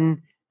a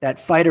sudden that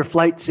fight or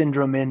flight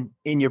syndrome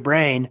in your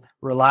brain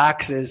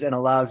relaxes and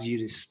allows you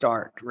to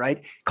start,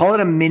 right? Call it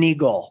a mini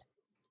goal.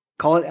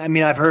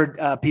 I've heard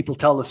people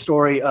tell the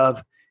story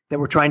of that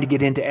were trying to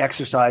get into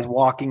exercise,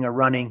 walking or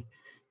running.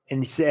 And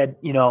he said,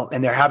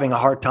 and they're having a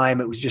hard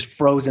time. It was just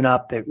frozen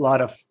up. There are a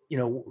lot of,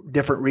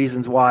 different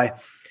reasons why.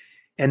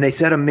 And they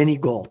set a mini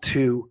goal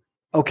to,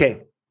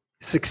 okay,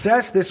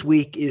 success this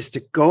week is to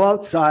go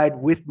outside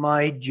with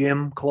my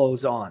gym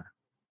clothes on.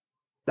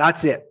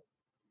 That's it.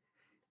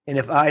 And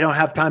if I don't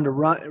have time to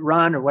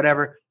run or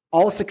whatever,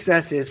 all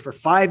success is for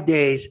 5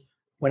 days.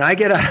 When I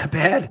get out of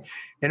bed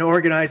and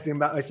organizing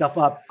myself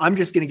up, I'm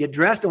just going to get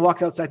dressed and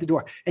walk outside the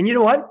door. And you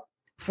know what?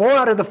 4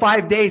 out of the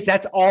 5 days,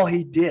 that's all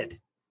he did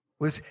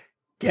was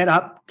get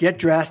up, get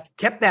dressed,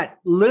 kept that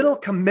little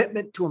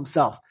commitment to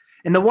himself.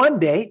 And the one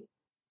day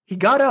he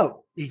got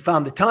out, he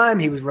found the time,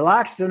 he was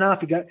relaxed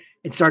enough, he got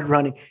and started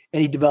running,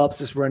 and he develops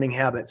this running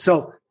habit.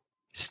 So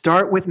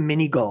start with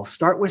mini goals,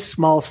 start with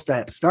small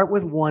steps, start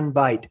with one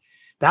bite.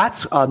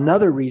 That's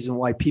another reason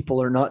why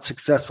people are not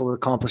successful at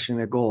accomplishing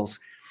their goals.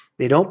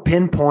 They don't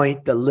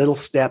pinpoint the little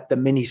step, the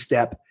mini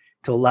step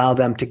to allow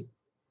them to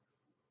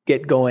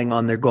get going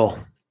on their goal.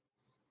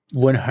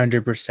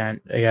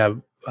 100%. Yeah.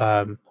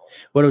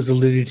 What I was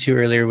alluded to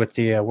earlier with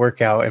the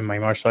workout and my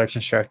martial arts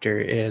instructor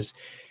is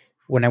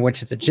when I went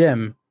to the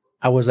gym,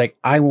 I was like,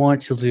 I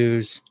want to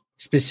lose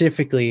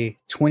specifically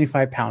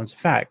 25 pounds of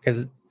fat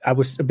because I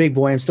was a big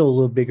boy. I'm still a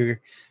little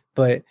bigger,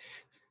 but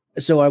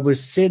so I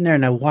was sitting there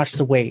and I watched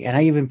the weight, and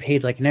I even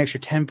paid like an extra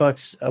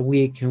 $10 a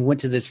week and went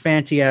to this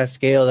fancy ass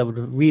scale that would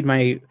read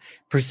my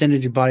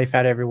percentage of body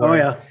fat everywhere. Oh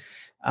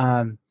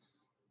yeah.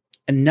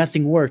 And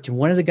nothing worked. And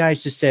one of the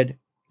guys just said,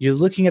 "You're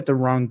looking at the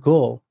wrong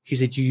goal." He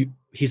said,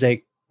 he's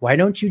like, "Why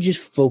don't you just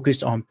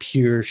focus on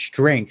pure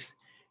strength,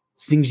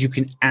 things you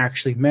can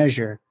actually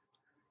measure?"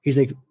 He's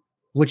like,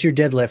 "What's your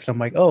deadlift?" I'm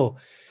like, "Oh,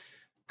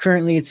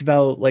 currently it's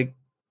about like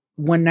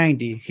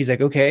 190. He's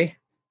like, "Okay,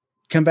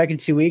 come back in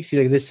 2 weeks." He's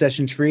like, "This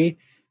session's free.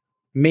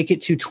 Make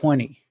it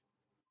 220.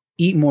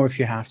 Eat more if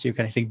you have to,"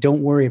 kind of thing.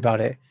 Don't worry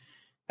about it.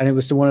 And it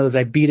was one of those,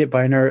 I beat it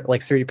by another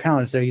like 30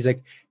 pounds. So he's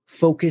like,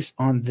 focus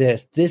on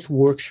this. This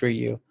works for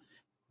you.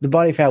 The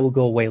body fat will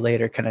go away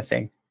later, kind of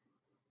thing.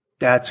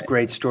 That's a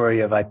great story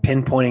of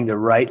pinpointing the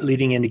right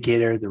leading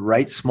indicator, the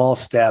right small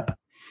step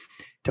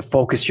to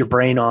focus your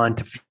brain on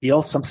to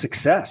feel some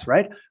success,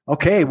 right?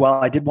 Okay, well,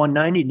 I did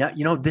 190.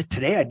 Now,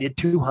 today I did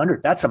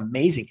 200. That's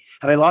amazing.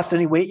 Have I lost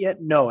any weight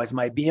yet? No. Has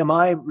my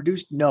BMI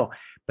reduced? No.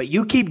 But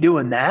you keep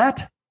doing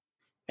that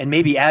and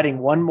maybe adding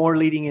one more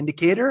leading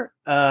indicator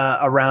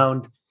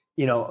around,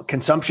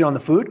 consumption on the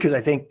food. Because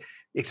I think,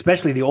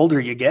 especially the older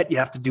you get, you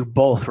have to do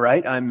both,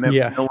 right? I remember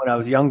when I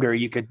was younger,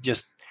 you could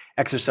just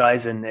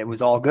exercise and it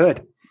was all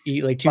good.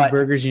 Eat like two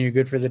burgers and you're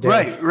good for the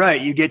day. Right.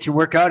 You get your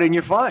workout and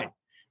you're fine.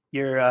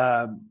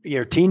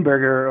 Your teen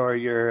burger or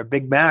your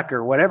Big Mac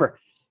or whatever.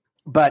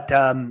 But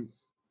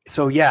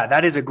so yeah,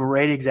 that is a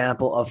great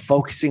example of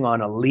focusing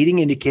on a leading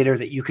indicator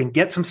that you can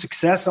get some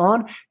success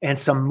on and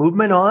some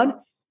movement on,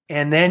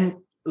 and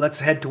then let's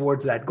head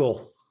towards that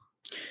goal.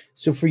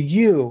 So for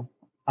you,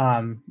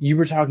 you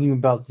were talking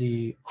about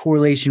the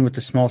correlation with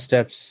the small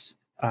steps.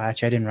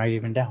 Actually, I didn't write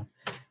even down.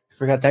 I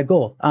forgot that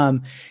goal.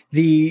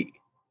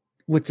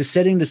 With the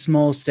setting the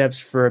small steps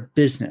for a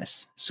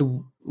business.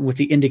 So with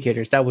the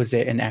indicators, that was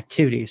it, and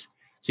activities.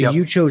 So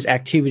you chose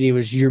activity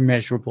was your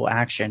measurable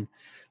action.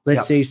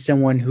 Let's say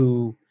someone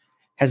who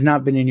has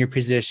not been in your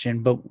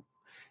position, but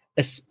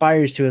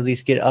aspires to at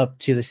least get up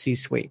to the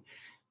C-suite.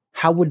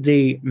 How would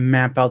they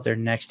map out their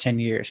next 10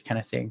 years kind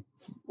of thing?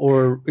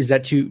 Or is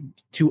that too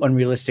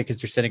unrealistic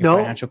as they're setting a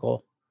financial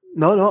goal?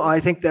 No, I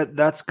think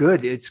that's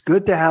good. It's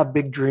good to have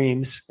big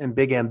dreams and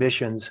big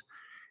ambitions.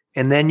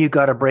 And then you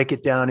got to break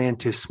it down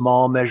into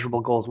small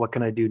measurable goals. What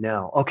can I do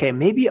now? Okay,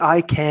 maybe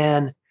I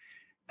can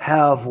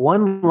have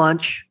one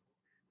lunch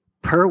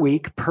per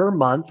week, per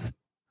month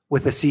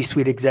with a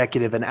C-suite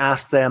executive and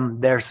ask them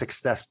their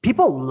success.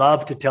 People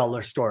love to tell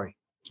their story,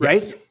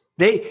 right?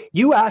 Yes.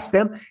 You ask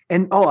them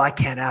and, I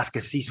can't ask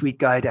a C-suite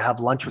guy to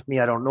have lunch with me.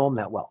 I don't know him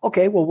that well.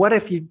 Okay, well, what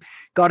if you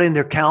got in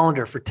their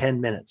calendar for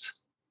 10 minutes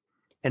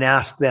and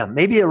asked them?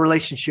 Maybe a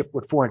relationship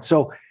with foreign.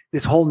 So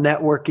this whole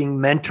networking,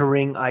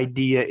 mentoring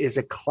idea is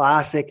a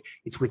classic.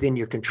 It's within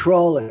your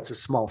control. It's a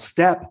small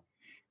step,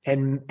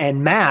 and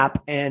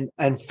map and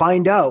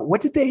find out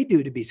what did they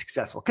do to be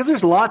successful? Because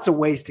there's lots of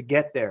ways to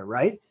get there,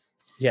 right?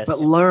 Yes. But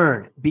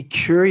learn, be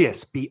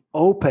curious, be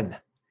open,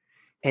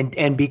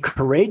 and be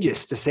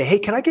courageous to say, hey,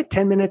 can I get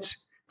 10 minutes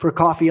for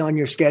coffee on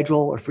your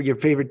schedule or for your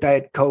favorite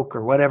Diet Coke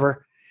or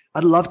whatever.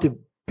 I'd love to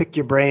pick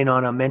your brain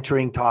on a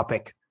mentoring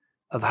topic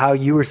of how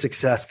you were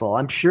successful.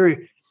 I'm sure,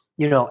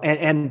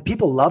 and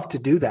people love to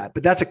do that,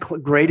 but that's a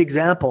great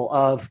example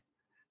of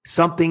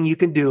something you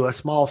can do, a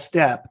small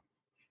step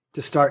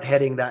to start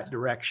heading that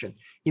direction.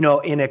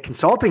 In a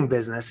consulting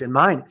business, in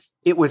mine,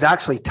 it was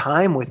actually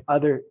time with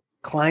other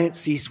client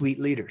C-suite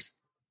leaders.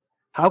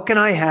 How can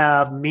I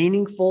have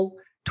meaningful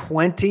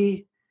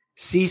 20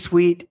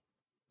 C-suite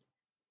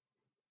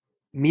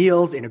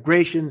meals,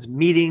 integrations,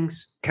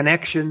 meetings,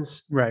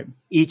 connections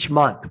each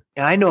month?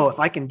 And I know if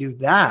I can do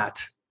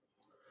that,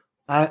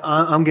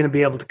 I'm going to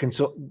be able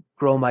to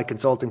grow my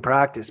consulting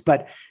practice.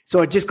 But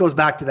so it just goes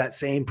back to that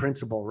same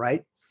principle,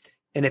 right?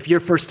 And if you're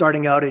first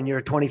starting out and you're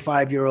a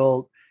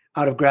 25-year-old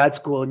out of grad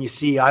school and you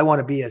see, I want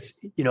to be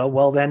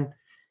well, then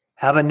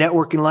have a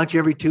networking lunch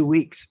every 2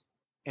 weeks.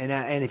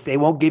 And if they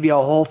won't give you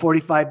a whole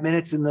 45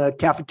 minutes in the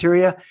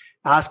cafeteria,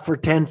 ask for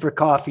 10 for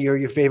coffee or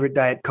your favorite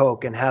Diet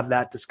Coke and have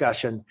that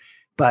discussion.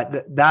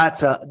 But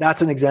that's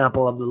an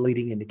example of the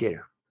leading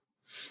indicator.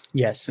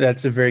 Yes,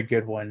 that's a very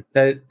good one.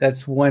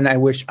 That's one I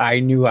wish I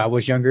knew I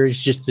was younger.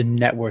 It's just the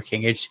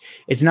networking.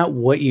 It's not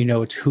what you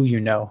know, it's who you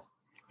know.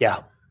 Yeah.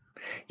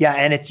 Yeah.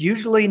 And it's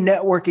usually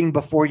networking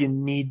before you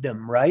need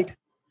them, right?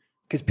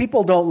 Because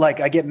people don't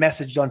I get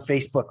messaged on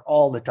Facebook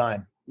all the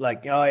time.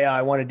 Like, oh yeah,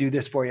 I want to do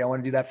this for you. I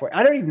want to do that for you.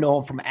 I don't even know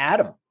them from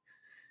Adam.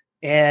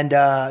 And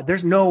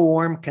there's no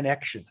warm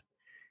connection.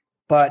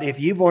 But if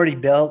you've already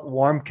built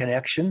warm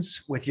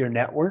connections with your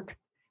network,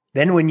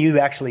 then when you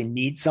actually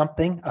need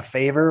something, a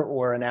favor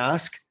or an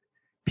ask,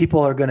 people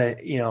are going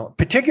to,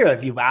 particularly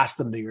if you've asked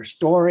them to your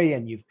story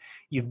and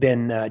you've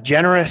been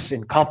generous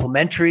and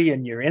complimentary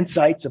in your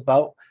insights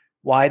about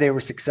why they were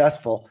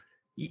successful,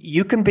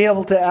 you can be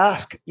able to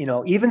ask,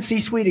 even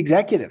C-suite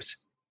executives,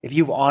 if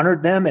you've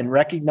honored them and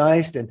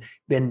recognized and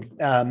been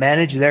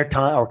managed their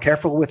time or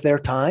careful with their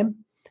time,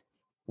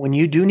 when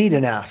you do need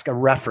an ask, a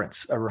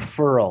reference, a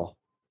referral,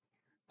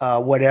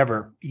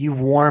 whatever,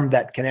 you've warmed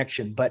that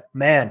connection. But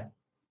man,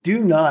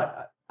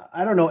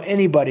 I don't know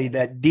anybody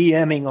that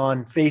DMing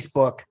on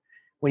Facebook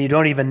when you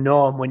don't even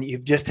know them, when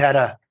you've just had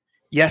a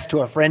yes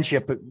to a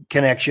friendship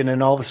connection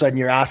and all of a sudden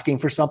you're asking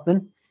for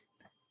something.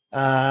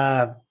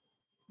 That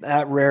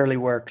rarely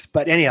works.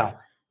 But anyhow,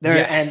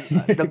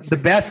 the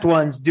best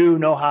ones do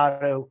know how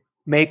to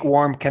make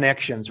warm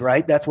connections,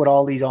 right? That's what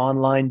all these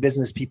online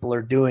business people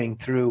are doing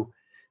through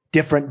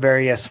different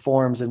various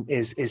forms, and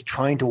is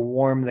trying to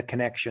warm the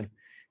connection.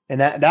 And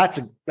that's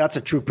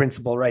a true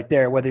principle right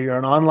there, whether you're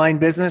an online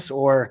business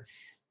or,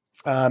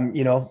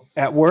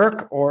 at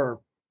work or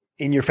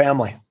in your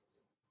family.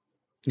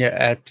 Yeah,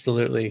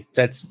 absolutely.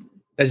 That's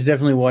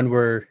definitely one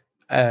where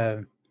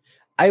I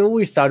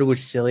always thought it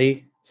was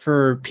silly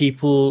for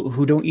people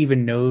who don't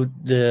even know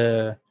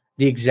the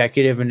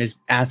executive and is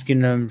asking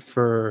them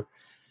for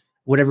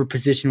whatever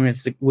position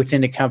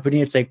within the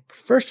company. It's like,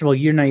 first of all,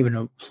 you're not even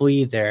an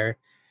employee there.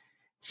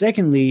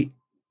 Secondly,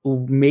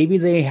 maybe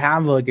they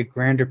have a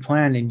grander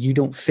plan and you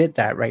don't fit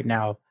that right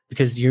now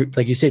because you're,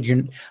 like you said,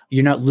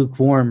 you're not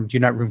lukewarm,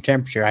 you're not room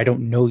temperature. I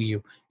don't know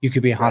you. You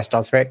could be a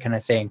hostile threat kind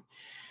of thing.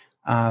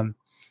 But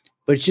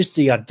it's just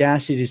the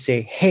audacity to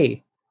say,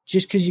 hey,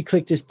 just because you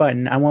click this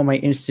button, I want my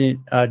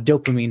instant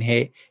dopamine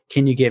hit.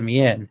 Can you get me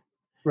in?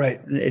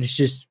 Right. It's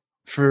just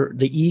for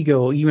the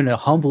ego, even a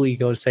humble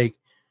ego. It's like,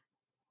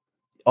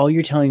 all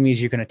you're telling me is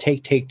you're going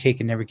to take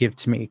and never give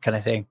to me kind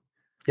of thing.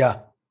 Yeah.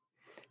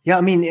 Yeah.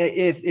 I mean,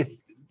 if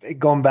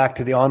going back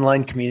to the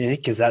online community,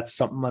 because that's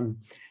something I'm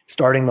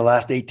starting the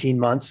last 18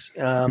 months.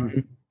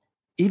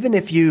 Even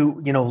if you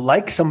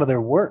like some of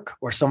their work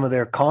or some of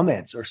their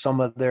comments or some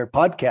of their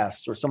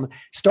podcasts or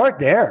start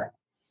there.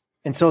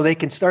 And so they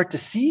can start to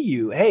see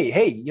you.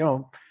 Hey,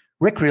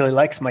 Rick really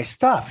likes my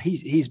stuff.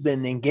 He's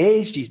been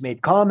engaged. He's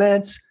made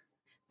comments.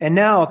 And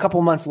now a couple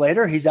of months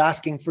later, he's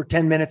asking for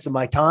 10 minutes of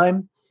my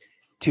time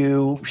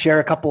to share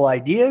a couple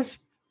ideas.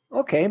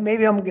 Okay,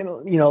 maybe I'm going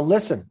to,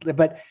 listen.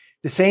 But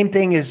the same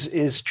thing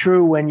is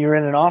true when you're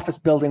in an office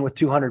building with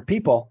 200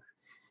 people,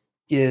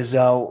 is,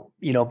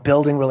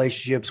 building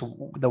relationships,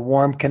 the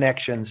warm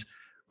connections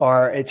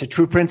it's a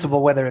true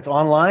principle, whether it's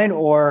online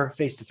or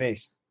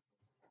face-to-face.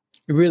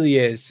 It really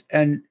is.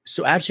 And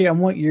so actually I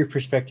want your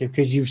perspective,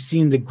 because you've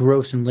seen the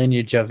growth and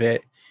lineage of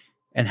it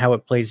and how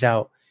it plays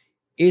out.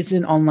 Is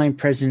an online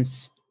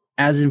presence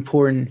as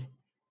important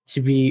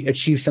to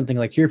achieve something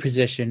like your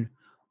position,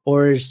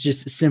 or is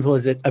just as simple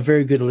as a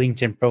very good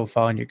LinkedIn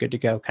profile and you're good to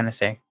go kind of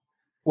thing?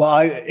 Well,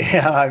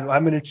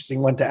 I'm an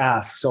interesting one to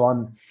ask. So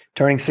I'm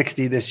turning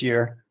 60 this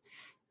year.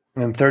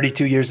 I'm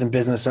 32 years in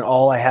business, and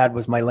all I had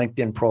was my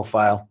LinkedIn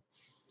profile.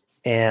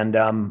 And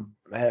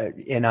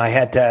I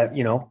had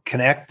to,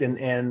 connect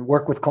and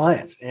work with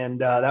clients.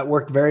 And that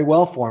worked very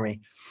well for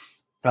me.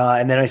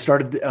 And then I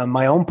started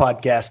my own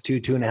podcast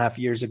 2.5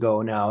 years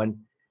ago now.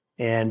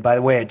 And by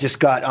the way, it just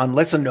got on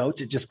Listen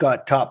Notes. It just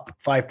got top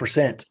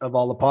 5% of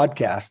all the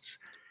podcasts.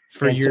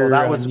 So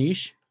that was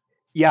niche.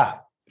 Yeah.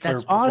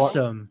 That's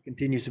awesome.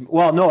 Continues.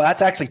 Well, no,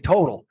 that's actually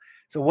total.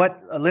 So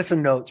what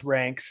Listen Notes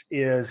ranks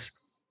is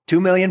 2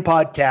 million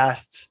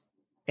podcasts.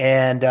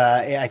 And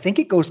I think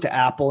it goes to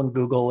Apple and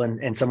Google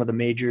and some of the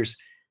majors.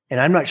 And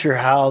I'm not sure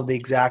how they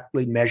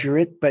exactly measure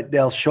it, but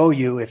they'll show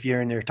you if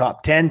you're in their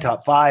top 10,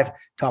 top 5,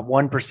 top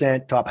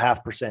 1%, top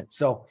 0.5%.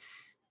 So,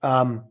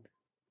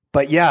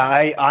 but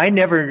yeah, I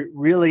never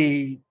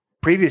really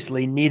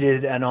previously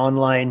needed an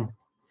online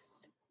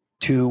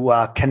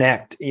to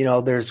connect. You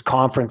know, there's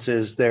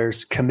conferences,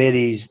 there's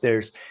committees,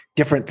 there's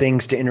different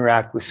things to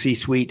interact with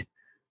C-suite.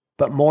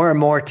 But more and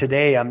more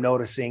today, I'm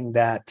noticing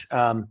that,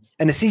 and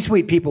the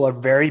C-suite people are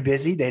very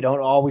busy. They don't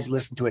always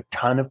listen to a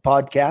ton of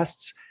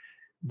podcasts.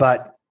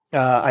 But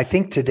I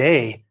think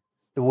today,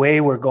 the way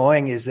we're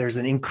going is there's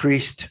an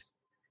increased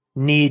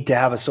need to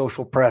have a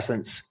social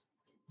presence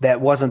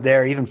that wasn't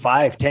there even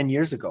 5-10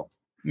 years ago.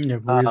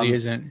 It really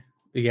isn't.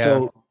 Yeah.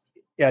 So,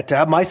 yeah, to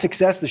have my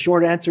success, the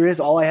short answer is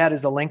all I had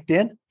is a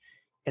LinkedIn.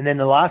 And then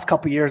the last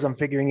couple of years, I'm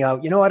figuring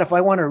out, you know what, if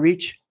I want to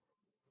reach,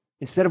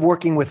 instead of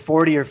working with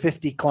 40 or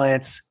 50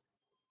 clients,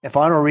 if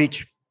I want to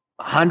reach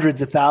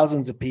hundreds of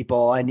thousands of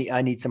people, I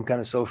need some kind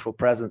of social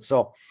presence.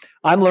 So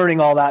I'm learning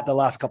all that the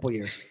last couple of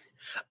years.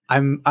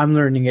 I'm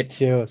learning it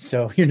too.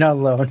 So you're not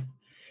alone.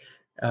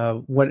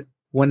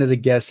 One of the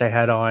guests I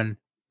had on,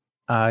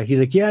 he's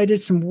like, yeah, I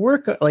did some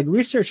work, like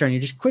research on you,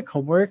 just quick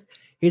homework.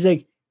 He's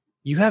like,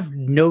 you have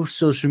no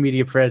social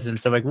media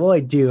presence. I'm like, well, I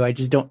do.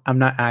 I'm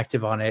not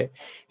active on it.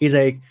 He's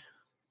like,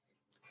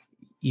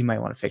 you might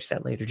want to fix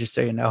that later, just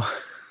so you know.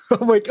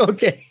 I'm like,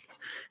 okay.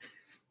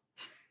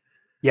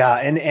 Yeah.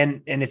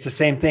 And it's the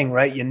same thing,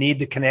 right? You need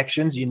the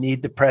connections, you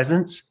need the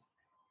presence.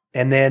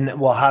 And then,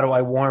 well, how do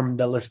I warm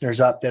the listeners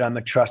up that I'm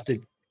a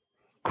trusted,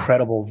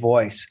 credible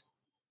voice?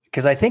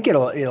 Because I think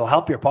it'll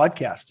help your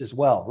podcast as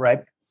well.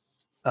 Right.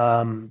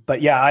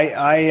 But yeah,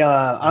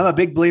 I'm a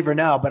big believer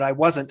now, but I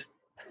wasn't.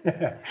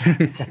 Yeah.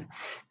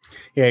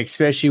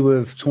 Especially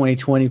with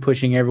 2020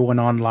 pushing everyone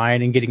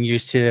online and getting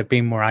used to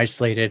being more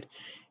isolated.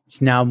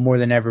 It's now more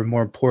than ever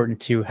more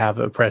important to have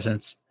a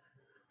presence.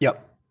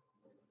 Yep.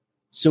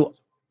 So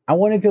I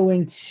want to go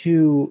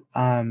into,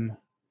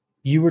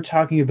 you were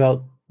talking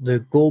about the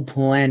goal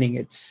planning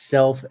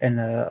itself and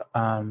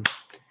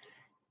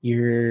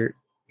your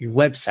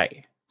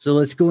website. So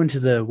let's go into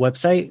the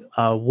website.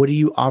 What do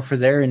you offer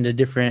there in the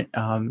different,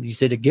 you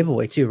said a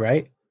giveaway too,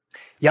 right?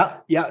 Yeah.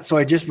 Yeah. So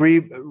I just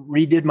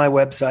redid my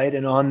website,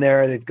 and on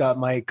there, they've got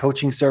my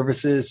coaching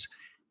services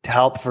to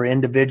help for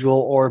individual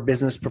or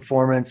business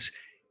performance.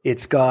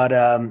 It's got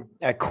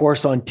a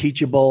course on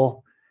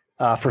Teachable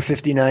for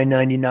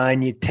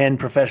 $59.99. You 10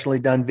 professionally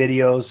done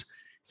videos.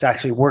 It's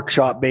actually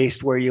workshop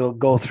based, where you'll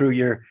go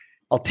through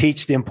I'll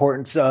teach the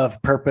importance of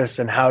purpose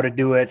and how to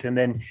do it. And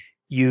then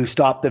you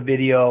stop the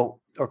video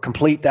or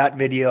complete that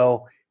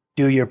video,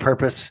 do your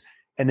purpose,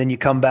 and then you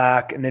come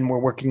back, and then we're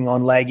working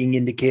on lagging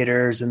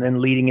indicators and then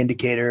leading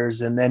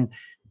indicators, and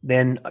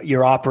then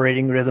your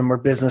operating rhythm or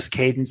business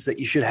cadence that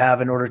you should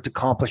have in order to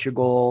accomplish your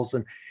goals.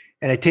 And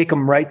I take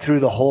them right through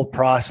the whole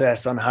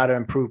process on how to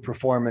improve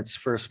performance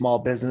for a small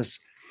business.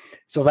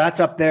 So that's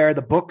up there.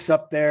 The book's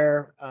up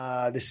there,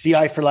 the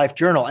CI for Life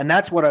journal. And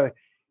that's what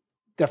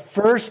the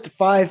first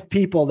 5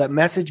 people that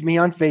messaged me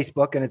on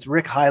Facebook, and it's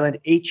Rick Heyland,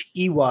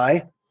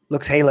 Hey,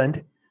 looks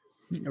Heyland,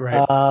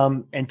 right?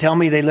 And tell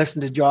me they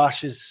listen to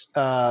Josh's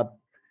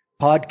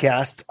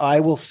podcast, I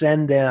will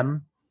send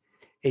them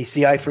a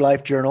CI for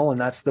Life journal. And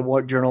that's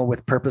the journal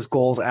with purpose,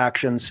 goals,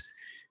 actions,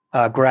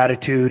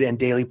 gratitude, and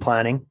daily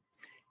planning.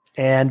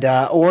 And,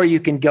 or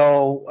you can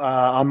go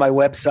on my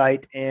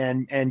website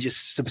and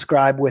just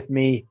subscribe with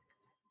me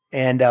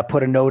and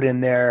put a note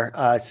in there,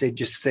 say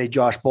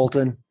Josh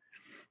Bolton,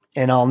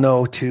 and I'll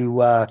know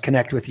to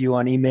connect with you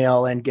on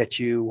email and get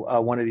you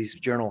one of these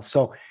journals.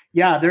 So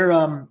yeah,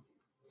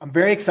 I'm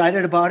very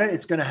excited about it.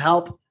 It's going to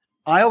help.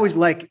 I always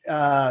like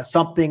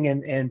something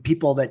and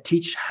people that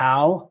teach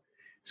how,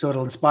 so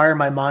it'll inspire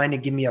my mind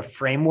and give me a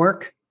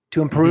framework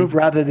to improve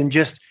rather than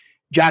just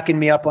jacking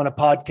me up on a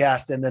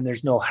podcast and then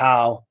there's no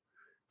how.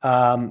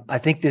 I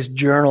think this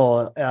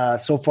journal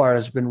so far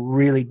has been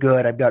really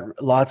good. I've got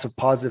lots of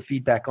positive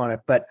feedback on it,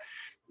 but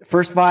the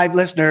first 5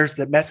 listeners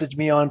that message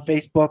me on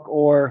Facebook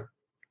or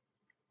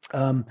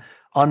on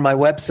my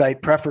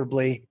website,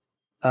 preferably,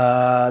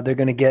 they're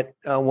going to get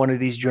one of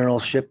these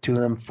journals shipped to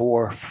them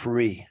for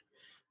free.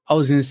 I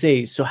was going to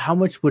say, so how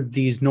much would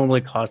these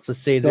normally cost? Let's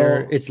say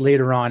it's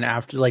later on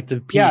after like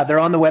the peak. Yeah, they're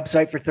on the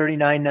website for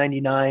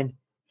 $39.99.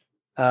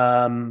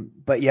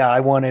 But yeah, I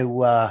want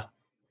to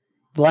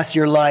bless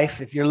your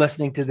life. If you're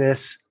listening to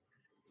this,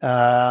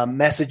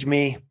 message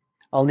me.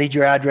 I'll need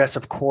your address,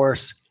 of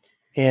course,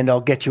 and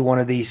I'll get you one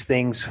of these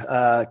things.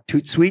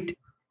 Toot sweet.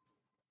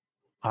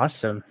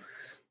 Awesome.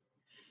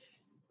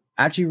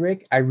 Actually,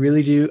 Rick, I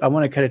really do. I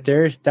want to cut it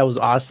there. That was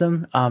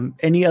awesome.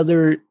 Any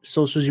other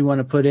socials you want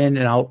to put in,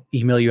 and I'll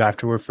email you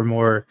afterward for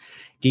more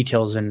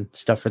details and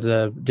stuff for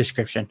the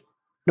description.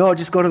 No,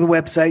 just go to the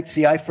website,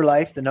 CI for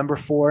Life, the number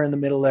 4 in the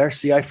middle there,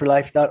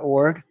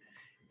 ciforlife.org.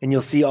 And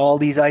you'll see all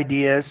these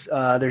ideas.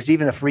 There's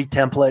even a free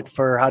template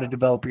for how to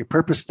develop your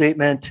purpose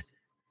statement,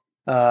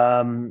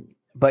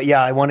 But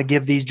yeah, I want to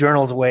give these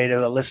journals away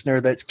to a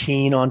listener that's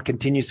keen on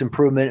continuous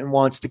improvement and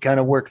wants to kind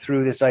of work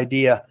through this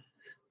idea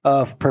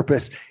of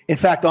purpose. In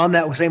fact, on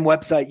that same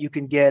website, you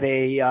can get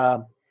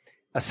a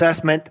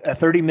assessment, a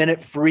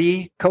 30-minute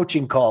free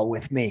coaching call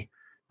with me.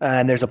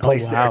 And there's a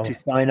place there to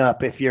sign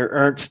up. If you're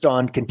Ernst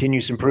on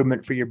continuous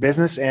improvement for your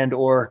business and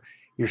or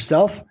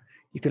yourself,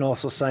 you can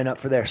also sign up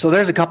for there. So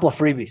there's a couple of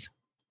freebies.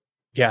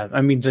 Yeah.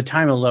 I mean, the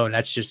time alone,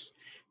 that's just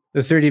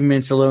the 30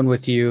 minutes alone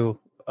with you.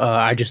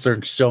 I just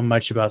learned so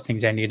much about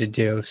things I need to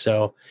do.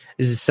 So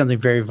this is something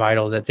very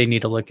vital that they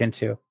need to look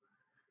into.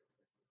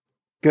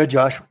 Good,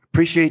 Josh.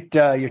 Appreciate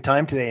your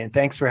time today. And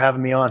thanks for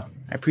having me on.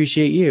 I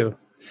appreciate you.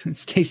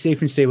 Stay safe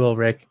and stay well,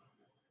 Rick.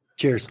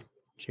 Cheers.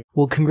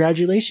 Well,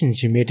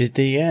 congratulations. You made it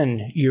to the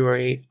end. You're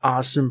an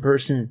awesome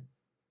person.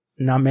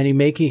 Not many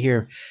make it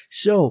here.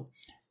 So,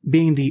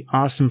 being the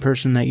awesome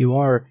person that you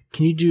are,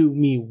 can you do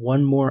me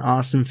one more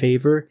awesome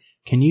favor?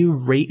 Can you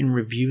rate and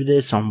review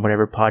this on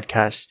whatever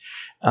podcast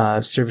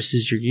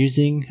services you're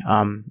using?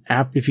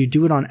 If you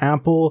do it on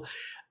Apple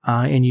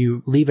and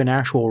you leave an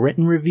actual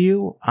written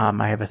review,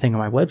 I have a thing on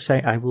my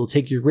website. I will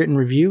take your written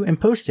review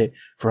and post it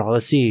for all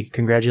to see.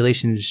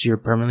 Congratulations. You're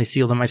permanently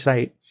sealed on my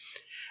site.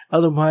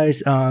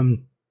 Otherwise,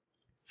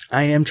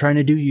 I am trying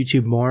to do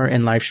YouTube more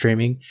and live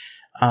streaming.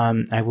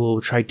 I will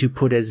try to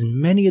put as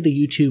many of the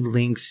YouTube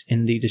links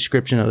in the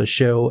description of the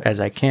show as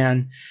I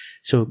can.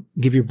 So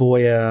give your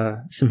boy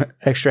some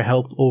extra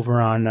help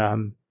over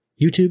on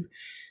YouTube.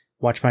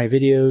 Watch my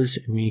videos.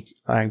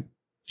 I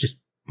just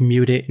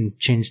mute it and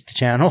change the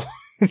channel,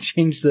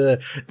 change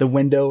the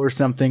window or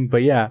something.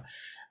 But yeah,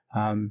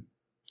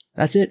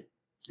 that's it.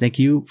 Thank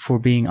you for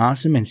being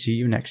awesome and see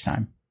you next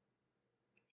time.